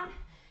 Take it down.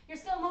 You're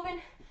still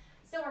moving,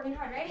 still working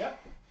hard, right? Yep.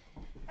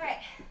 All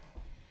right.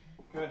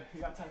 Good.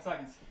 You got 10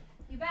 seconds.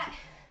 You bet.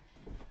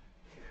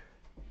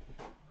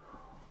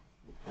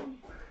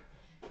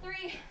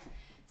 3,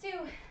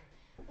 2,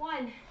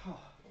 1.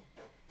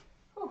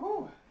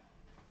 Woohoo.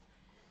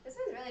 This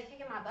one's really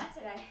kicking my butt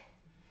today.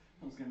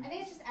 I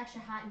think it's just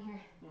extra hot in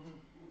here. Mm-hmm.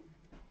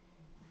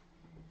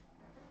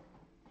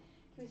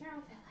 Can we turn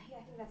off that light?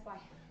 I think that's why.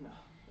 No.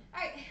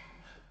 All right.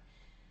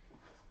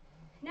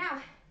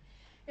 Now,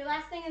 your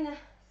last thing in the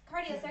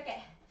cardio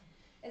circuit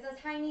is those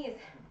high knees.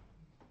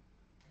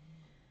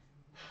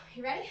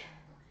 You ready?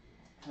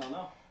 Hell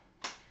no.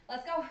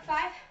 Let's go.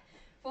 5,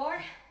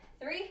 4,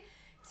 3,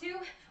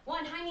 2,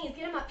 1. High knees.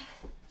 Get them up.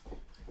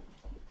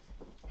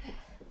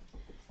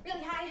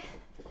 Really high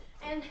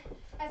and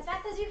as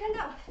fast as you can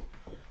go,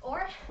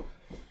 or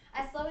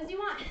as slow as you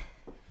want.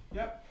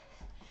 Yep.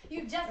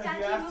 You've just If got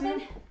you to have keep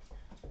moving.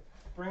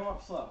 Bring them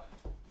up slow.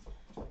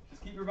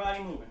 Just keep your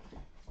body moving.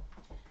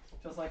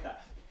 Just like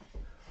that.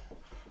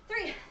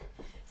 3,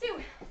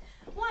 2,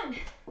 1.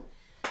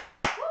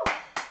 Woo.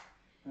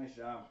 Nice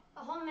job.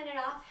 A whole minute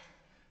off.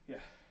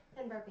 Yeah.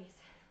 And burpees.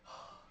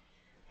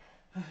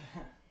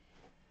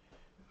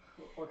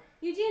 Okay.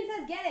 Eugene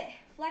says, get it.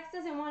 Flex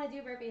doesn't want to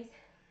do burpees.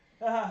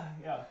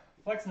 Yeah.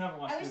 Flex never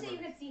wants I to wish do that you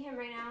burpees. could see him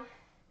right now.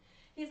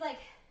 He's like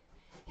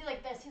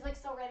this. He's like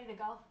so ready to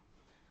go. All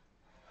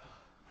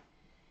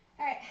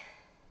right.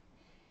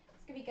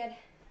 It's gonna be good.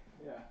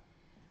 Yeah.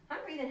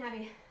 I'm breathing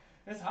heavy.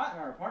 It's hot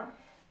in our apartment.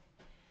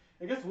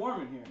 It gets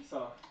warm in here,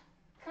 so.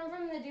 Come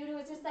from the dude who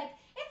was just like,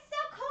 it's so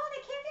cold,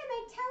 I can't feel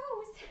my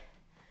toes.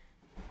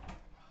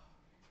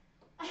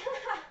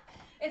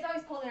 It's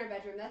always cold in our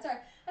bedroom. That's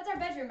our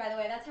bedroom, by the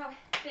way. That's how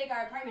big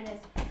our apartment is.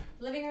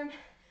 Living room,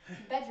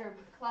 bedroom,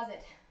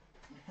 closet.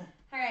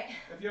 All right.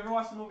 If you ever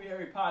watched the movie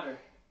Harry Potter.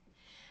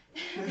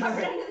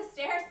 Covered under the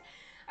stairs.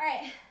 All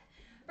right.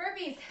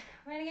 Burpees.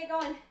 We're gonna get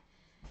going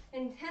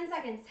in 10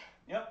 seconds.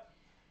 Yep.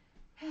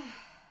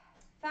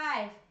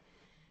 5,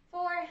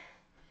 4,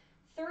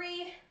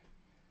 3,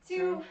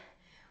 2,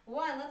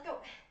 1. Let's go.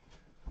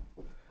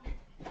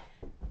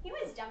 He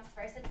always jumps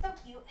first. It's so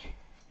cute.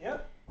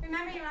 Yep.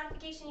 Remember your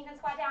modification. You can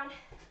squat down,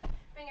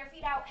 bring your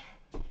feet out,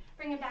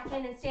 bring them back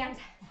in, and stand.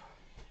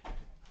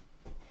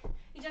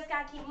 You just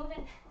gotta keep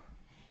moving.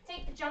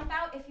 Take the jump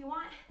out if you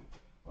want.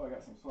 Oh, I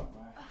got some sweat in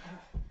my eye.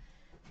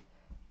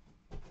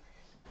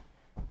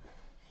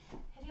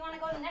 If you want to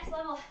go to the next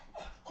level,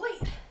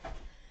 wait.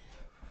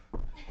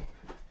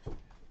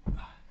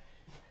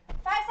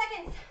 5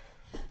 seconds.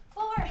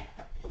 4,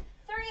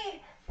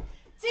 3,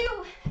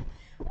 2,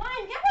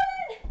 1. Get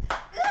running.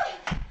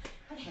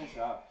 Okay. Nice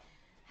job.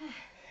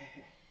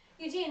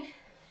 Eugene,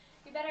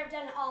 you better have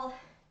done all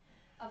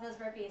of those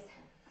burpees.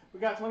 We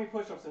got 20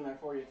 push-ups in there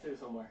for you too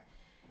somewhere.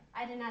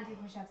 I did not do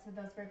push-ups with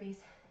those burpees.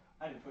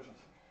 I did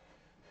push-ups.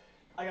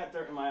 I got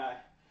dirt in my eye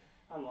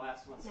on the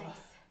last one. So. Nice.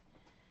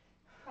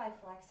 Probably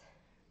flex.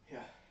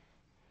 Yeah.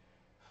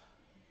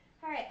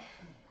 All right.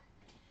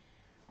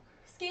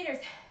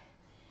 Skaters,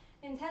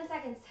 in 10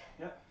 seconds.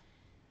 Yep.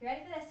 You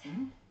ready for this?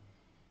 Mm-hmm.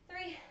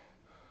 3,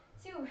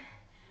 2,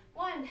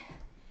 1.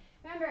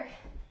 Remember,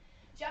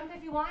 jump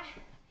if you want,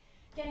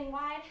 getting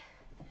wide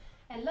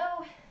and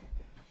low. If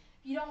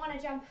you don't want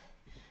to jump,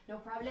 no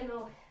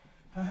problemo.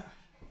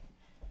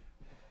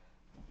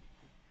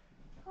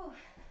 Whew.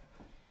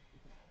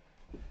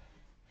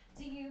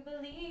 Do you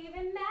believe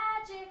in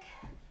magic?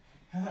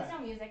 There's no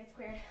music, it's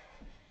weird.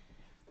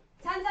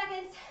 10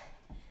 seconds.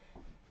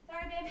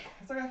 Sorry, babe.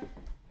 It's okay.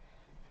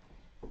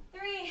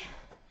 3,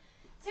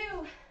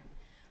 2,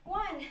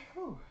 1.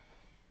 Whew.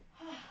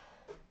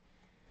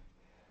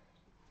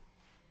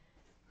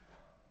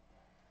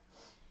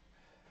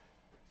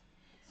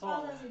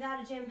 All those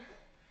without a gym,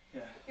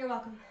 Yeah. you're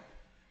welcome.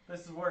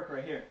 This is work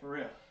right here, for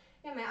real.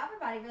 Yeah, my upper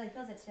body really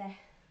feels it today.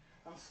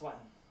 I'm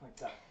sweating like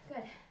that.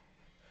 Good.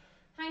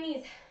 High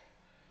knees.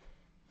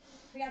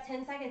 We got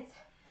 10 seconds.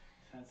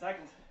 10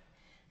 seconds.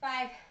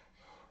 5,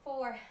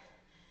 4,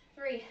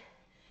 3,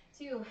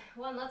 2,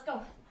 1. Let's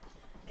go.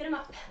 Get them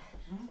up.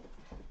 Mm-hmm.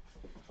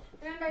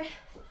 Remember,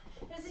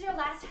 this is your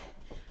last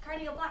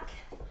cardio block.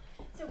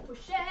 So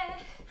push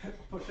it.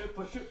 Push it,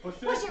 push it, push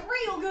it. Push it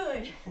real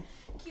good.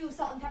 Cue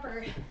salt and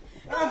pepper.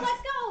 Go,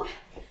 let's go.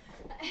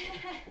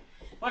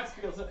 Flex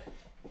feels it.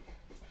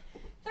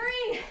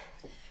 3,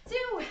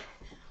 2,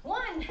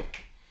 1.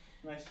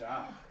 Nice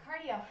job.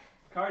 Cardio.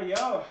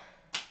 Cardio.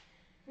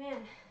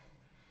 Man.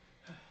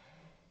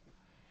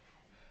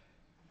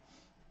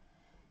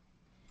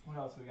 What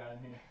else we got in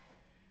here?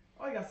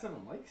 Oh, you got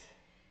 7 legs?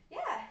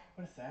 Yeah.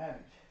 What a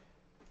savage.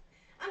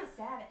 I'm a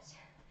savage.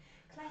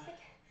 Classic.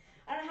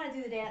 I don't know how to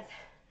do the dance.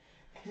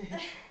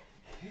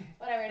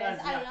 Whatever it is,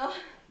 I don't know.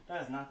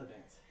 That is not the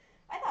dance.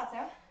 I thought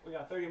so. We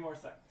got 30 more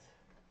seconds.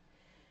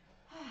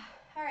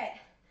 All right.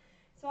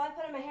 So while I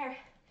put in my hair,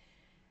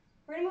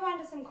 we're gonna move on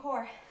to some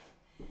core.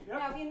 Yep.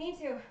 Now, if you need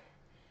to,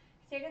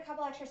 take a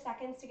couple extra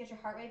seconds to get your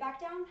heart rate back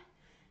down,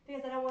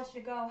 because I don't want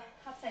you to go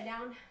upside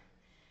down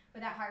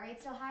with that heart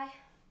rate still high.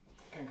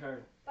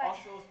 Concurred. But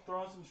also,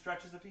 throw in some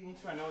stretches if you need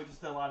to. I know we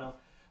just did a lot of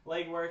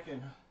leg work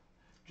and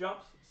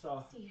jumps,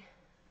 so.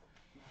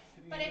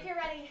 But if you're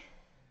ready,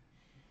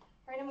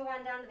 we're gonna move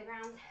on down to the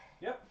ground.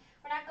 Yep.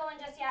 We're not going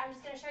just yet. I'm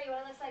just gonna show you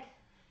what it looks like.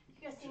 You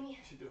can go see me.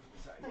 Should do it from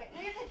the side. Okay,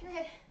 no, you're good, you're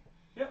good.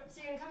 Yep.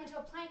 So you're gonna come into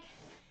a plank.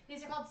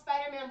 These are called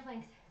Spider-Man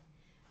planks.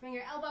 Bring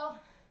your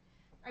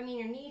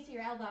your knee to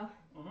your elbow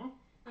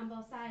on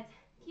both sides,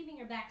 keeping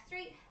your back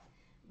straight,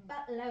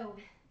 but low.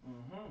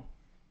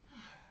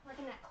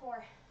 Working that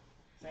core.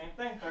 Same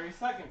thing, 30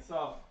 seconds.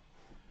 So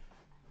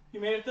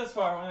you made it this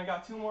far. We only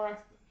got Rounds.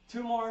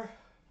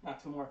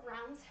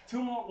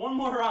 one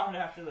more round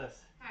after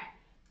this. All right.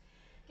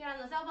 Get on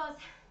those elbows.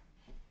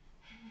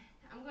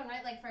 I'm going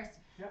right leg first.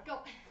 Yep.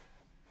 Go.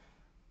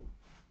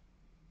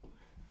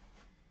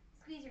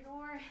 Squeeze your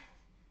core.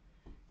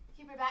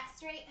 Keep your back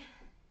straight.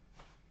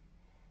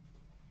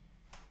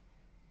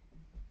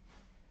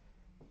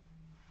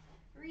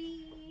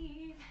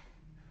 Breathe.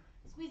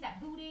 Squeeze that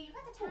booty. You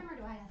got the time or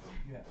do I have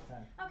time? You have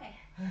time. Okay.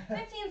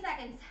 15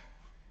 seconds.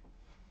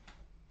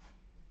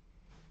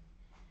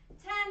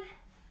 10.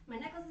 My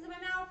necklace is in my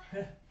mouth.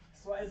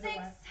 6,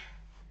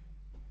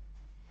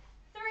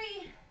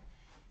 3,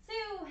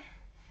 2,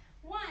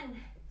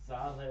 1.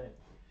 Solid.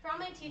 For all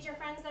my teacher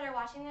friends that are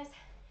watching this,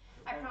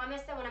 I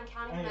promise that when I'm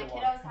counting I my need to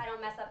kiddos, walk. I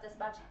don't mess up this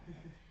much.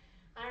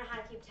 I don't know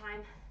how to keep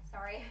time.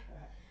 Sorry.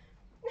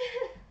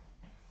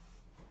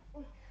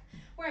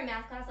 We're in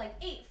math class like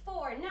 8,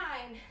 4,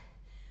 9.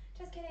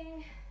 Just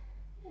kidding.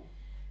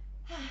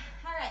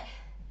 All right.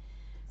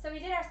 So we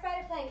did our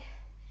spider plank.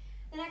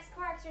 The next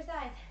core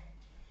exercise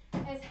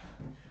is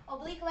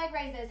oblique leg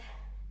raises.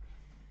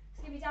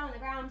 It's gonna be down on the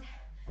ground.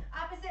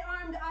 Opposite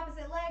arm to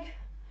opposite leg.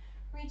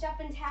 Reach up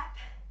and tap,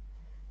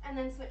 and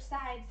then switch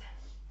sides.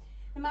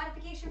 The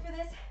modification for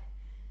this,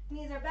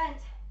 knees are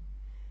bent.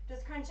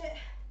 Just crunch it.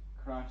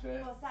 Crunch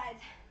it. Both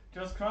sides.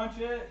 Just crunch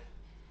it.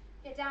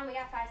 Get down, we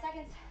got 5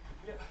 seconds.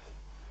 Yep.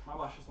 My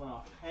watch just went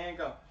off. And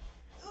go.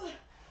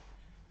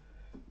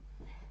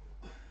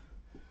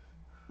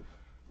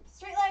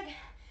 Straight leg,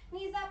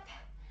 knees up.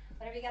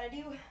 Whatever you gotta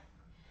do.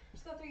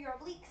 Just go through your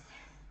obliques.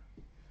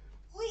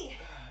 Whee!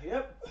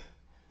 Yep.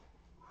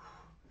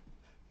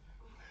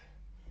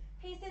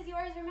 Pace is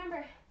yours,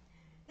 remember.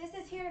 This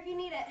is here if you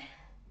need it.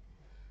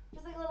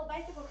 Just like a little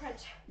bicycle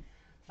crunch.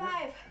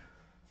 5,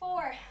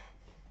 4,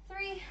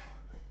 3,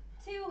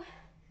 2,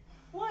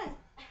 1.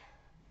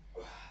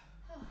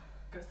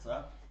 Good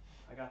stuff.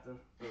 I got the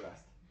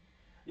rest.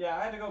 Yeah,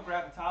 I had to go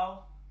grab a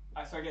towel.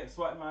 I started getting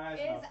sweat in my eyes.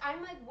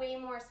 I'm like way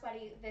more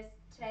sweaty today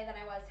than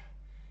I was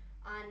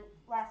on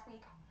last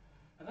week.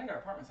 I think our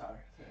apartment's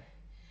hotter today.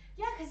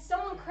 Yeah, because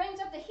someone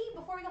cranked up the heat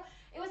before we go.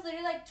 It was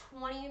literally like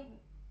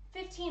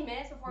 15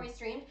 minutes before we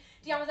streamed.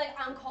 Dion was like,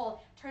 I'm cold.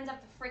 Turns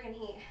up the freaking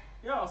heat.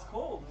 Yeah, it was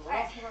cold. What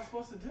else was I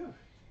supposed to do?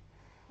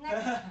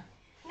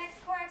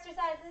 Next core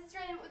exercise.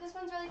 This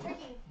one's really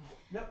tricky.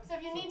 Yep. So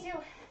if you need to,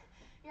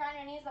 you're on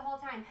your knees the whole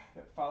time.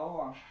 Yep, follow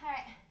along. All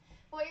right.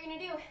 What you're going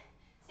to do,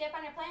 stay up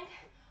on your plank,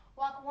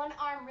 walk one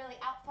arm really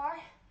out far,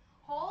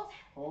 hold,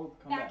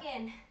 come back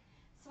in,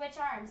 switch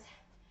arms,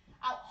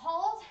 out,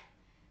 hold,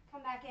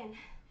 come back in.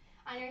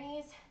 On your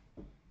knees,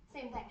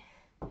 same thing.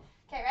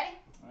 Okay, ready?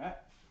 All right.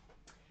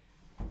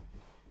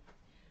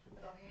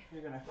 Over here.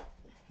 You're going to.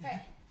 All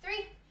right,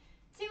 3,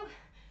 2,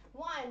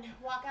 1.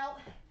 Walk out,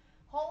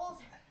 hold,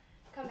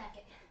 come back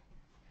in.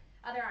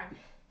 Other arm.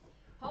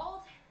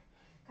 Hold,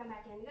 come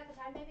back in. You got the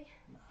time, baby?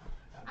 No.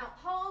 Out,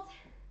 hold.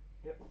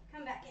 Yep.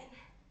 Come back in.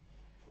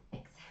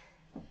 Thanks.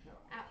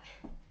 Out.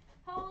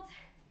 Hold.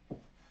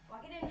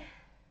 Walk it in.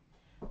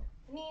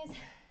 Knees.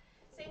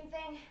 Same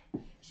thing.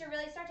 You should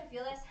really start to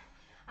feel this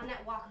on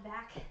that walk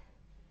back.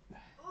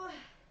 Ooh.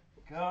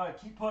 Good.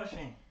 Keep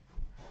pushing.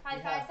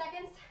 Probably 5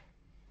 seconds.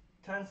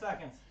 10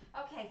 seconds.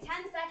 Okay,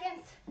 10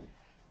 seconds.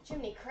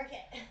 Jiminy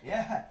Cricket.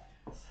 Yeah.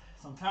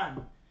 Some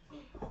time.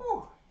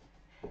 Whew.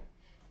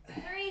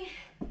 3,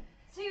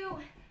 2,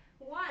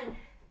 1.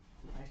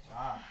 Nice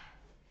job.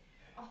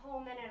 A whole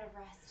minute of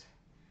rest.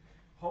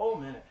 Whole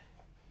minute.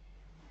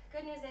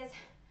 Good news is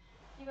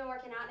you've been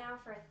working out now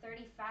for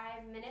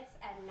 35 minutes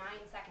and 9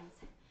 seconds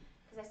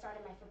because I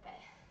started my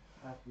Fitbit.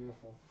 That's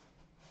beautiful.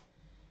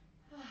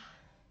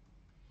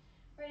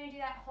 We're going to do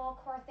that whole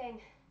core thing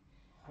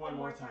one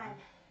more time.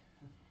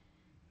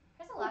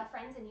 There's a lot of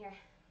friends in here.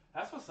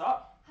 That's what's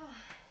up.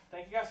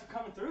 Thank you guys for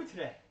coming through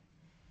today.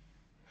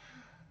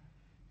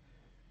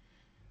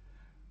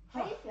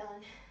 How are you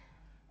feeling?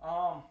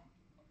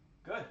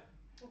 Good.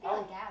 I'm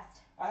feeling gassed.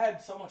 I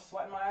had so much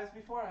sweat in my eyes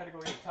before, I had to go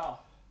get a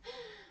towel.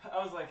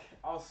 I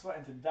was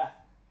sweating to death.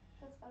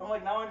 That's funny. I'm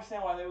like, now I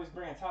understand why they always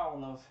bring a towel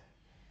in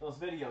those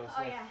videos.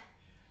 Oh, yeah.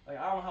 Like,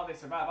 I don't know how they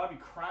survive. I'd be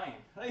crying.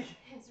 Like,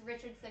 It's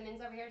Richard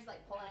Simmons over here just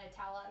like pulling a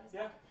towel out of his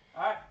yeah.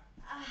 pocket.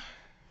 All right.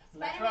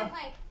 Spider-Man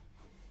plank.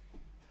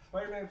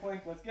 Spider-Man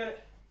plank. Let's get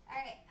it. All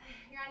right.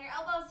 You're on your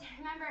elbows.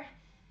 Remember,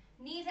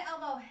 knee to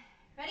elbow.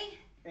 Ready?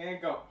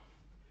 And go.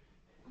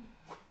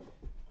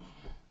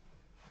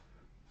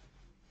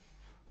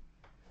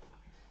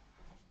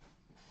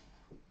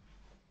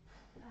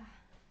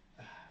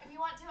 If you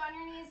want to, on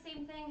your knees,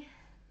 same thing.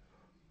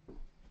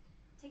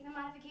 Take the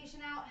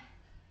modification out.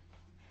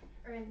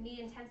 Or knee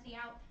intensity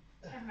out.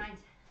 Never mind.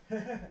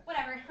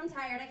 Whatever. I'm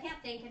tired. I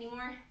can't think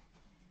anymore.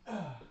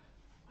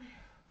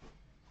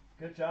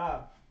 Good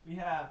job. We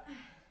have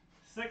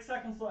 6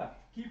 seconds left.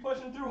 Keep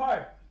pushing through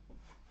hard.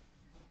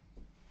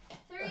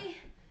 3,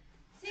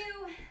 2,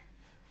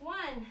 1.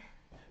 You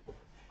know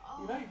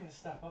you're going to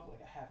step up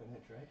like a half an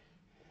inch, right?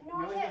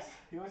 No, I can't.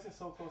 You always get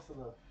so close to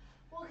the...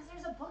 Well, because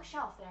there's a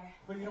bookshelf there.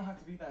 But you don't have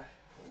to be that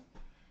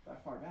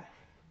far back.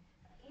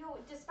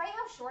 Despite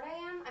how short I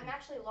am, I'm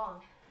actually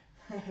long.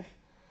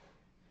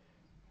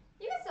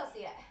 You can still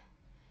see it.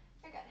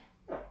 You're good.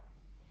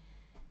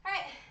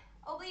 Alright,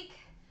 oblique,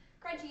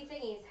 crunchy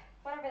thingies,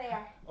 whatever they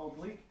are.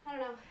 Oblique? I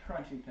don't know.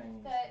 Crunchy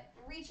thingies. The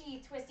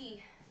reachy,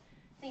 twisty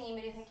thingy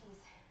majiggy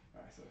thingies.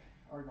 Alright, so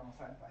are we going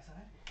side by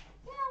side?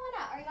 Yeah, why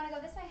not? Are you gonna go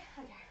this way?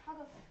 Okay, I'll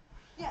go.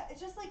 Yeah, it's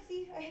just like,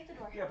 see, I hit the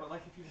door. Yeah, but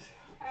like if you just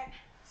Alright.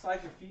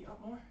 slide your feet up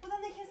more. But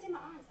then they can't see my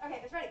arms.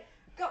 Okay, it's ready.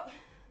 Go.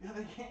 Yeah,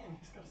 they can. You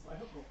just gotta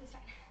slide up more. It's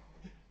fine.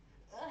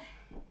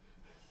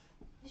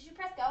 Did you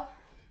press go?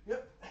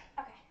 Yep.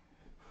 Okay.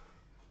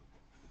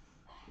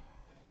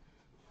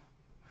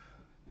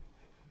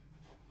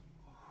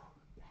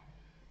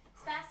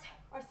 As fast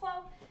or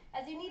slow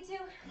as you need to,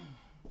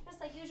 just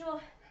like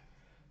usual.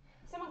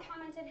 Someone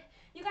commented,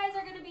 you guys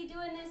are going to be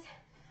doing this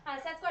on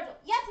a set schedule.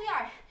 Yes, we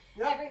are.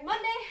 Yep. Every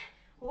Monday,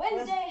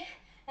 Wednesday,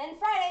 and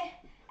Friday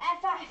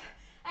at 5.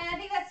 And I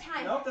think that's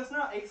time. Nope, that's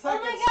not. 8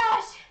 seconds. Oh my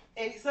gosh.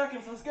 8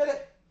 seconds. Let's get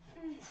it.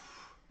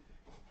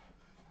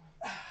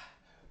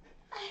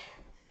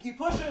 Keep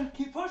pushing.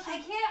 Keep pushing. I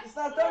can't. It's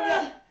not done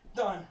yet.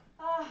 Done.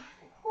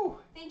 Whew.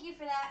 Thank you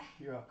for that.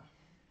 You're welcome.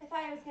 I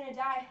thought I was going to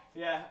die.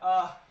 Yeah.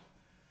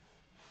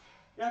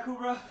 Yeah,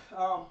 Kubra.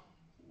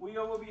 We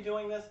will be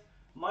doing this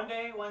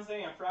Monday,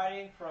 Wednesday, and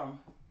Friday from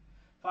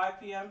 5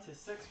 p.m. to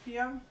 6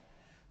 p.m.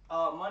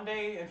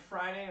 Monday and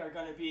Friday are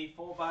going to be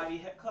full body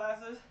HIIT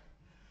classes,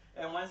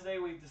 and Wednesday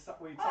we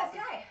talked. That's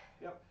Guy.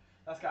 Yep,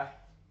 that's Guy.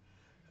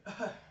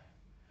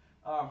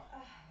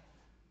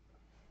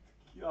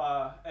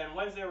 And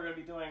Wednesday we're going to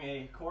be doing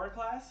a core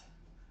class,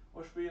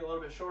 which will be a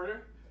little bit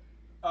shorter.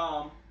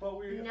 But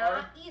we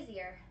Not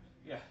easier.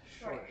 Yeah,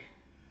 shorter.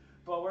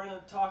 But we're in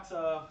the talks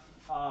of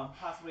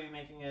possibly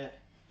making it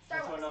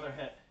into another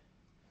HIIT.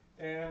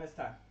 And it's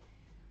time.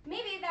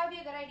 maybe that would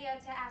be a good idea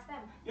to ask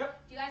them.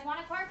 Yep. Do you guys want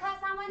a core class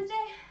on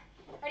Wednesday?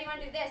 Or do you want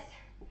to do this?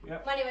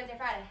 Yep. Monday, Wednesday,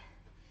 Friday.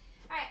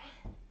 All right.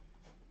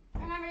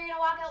 Remember, you're going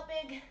to walk out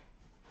big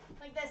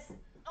like this.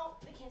 Oh,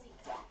 they can't see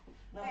this.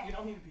 No, right. You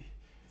don't need to be.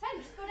 It's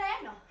fine, just go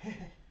diagonal.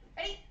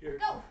 Ready? Here.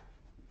 Go.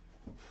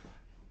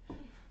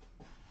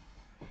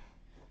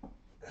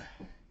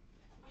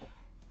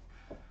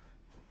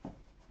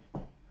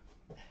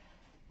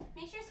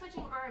 Make sure you're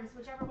switching arms,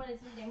 whichever one is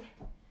needing.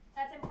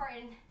 That's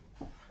important.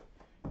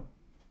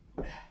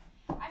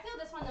 I feel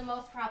this one the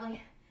most,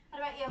 probably. What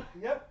about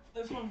you? Yep,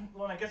 this one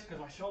I guess because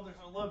my shoulders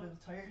are a little bit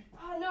tired.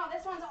 Oh no,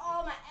 this one's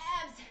all my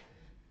abs.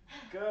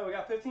 Good, we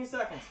got 15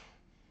 seconds.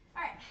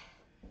 All right.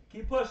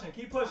 Keep pushing,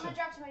 keep pushing. I'm gonna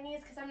drop to my knees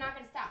because I'm not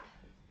gonna stop.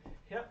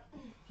 Yep,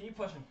 keep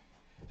pushing.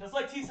 Just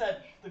like T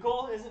said, the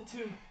goal isn't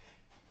to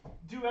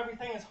do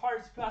everything as hard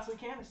as you possibly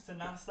can, it's to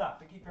not stop,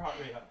 to keep your heart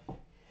rate up.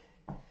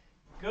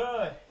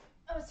 Good.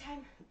 Oh, it's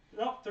time.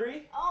 Nope,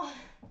 3, Oh.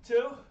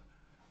 2,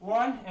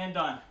 1, and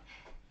done.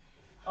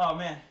 Oh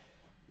man,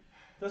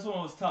 this one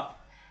was tough.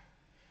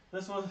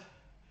 This one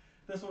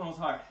was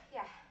hard.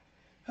 Yeah.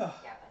 Yeah, it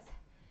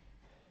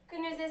was. Good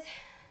news is,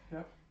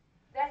 Yep.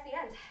 that's the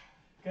end.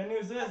 Good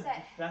news is, That's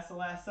it. that's the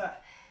last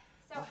set.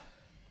 So,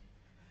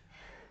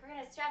 we're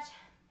gonna stretch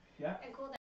Yeah. and cool down.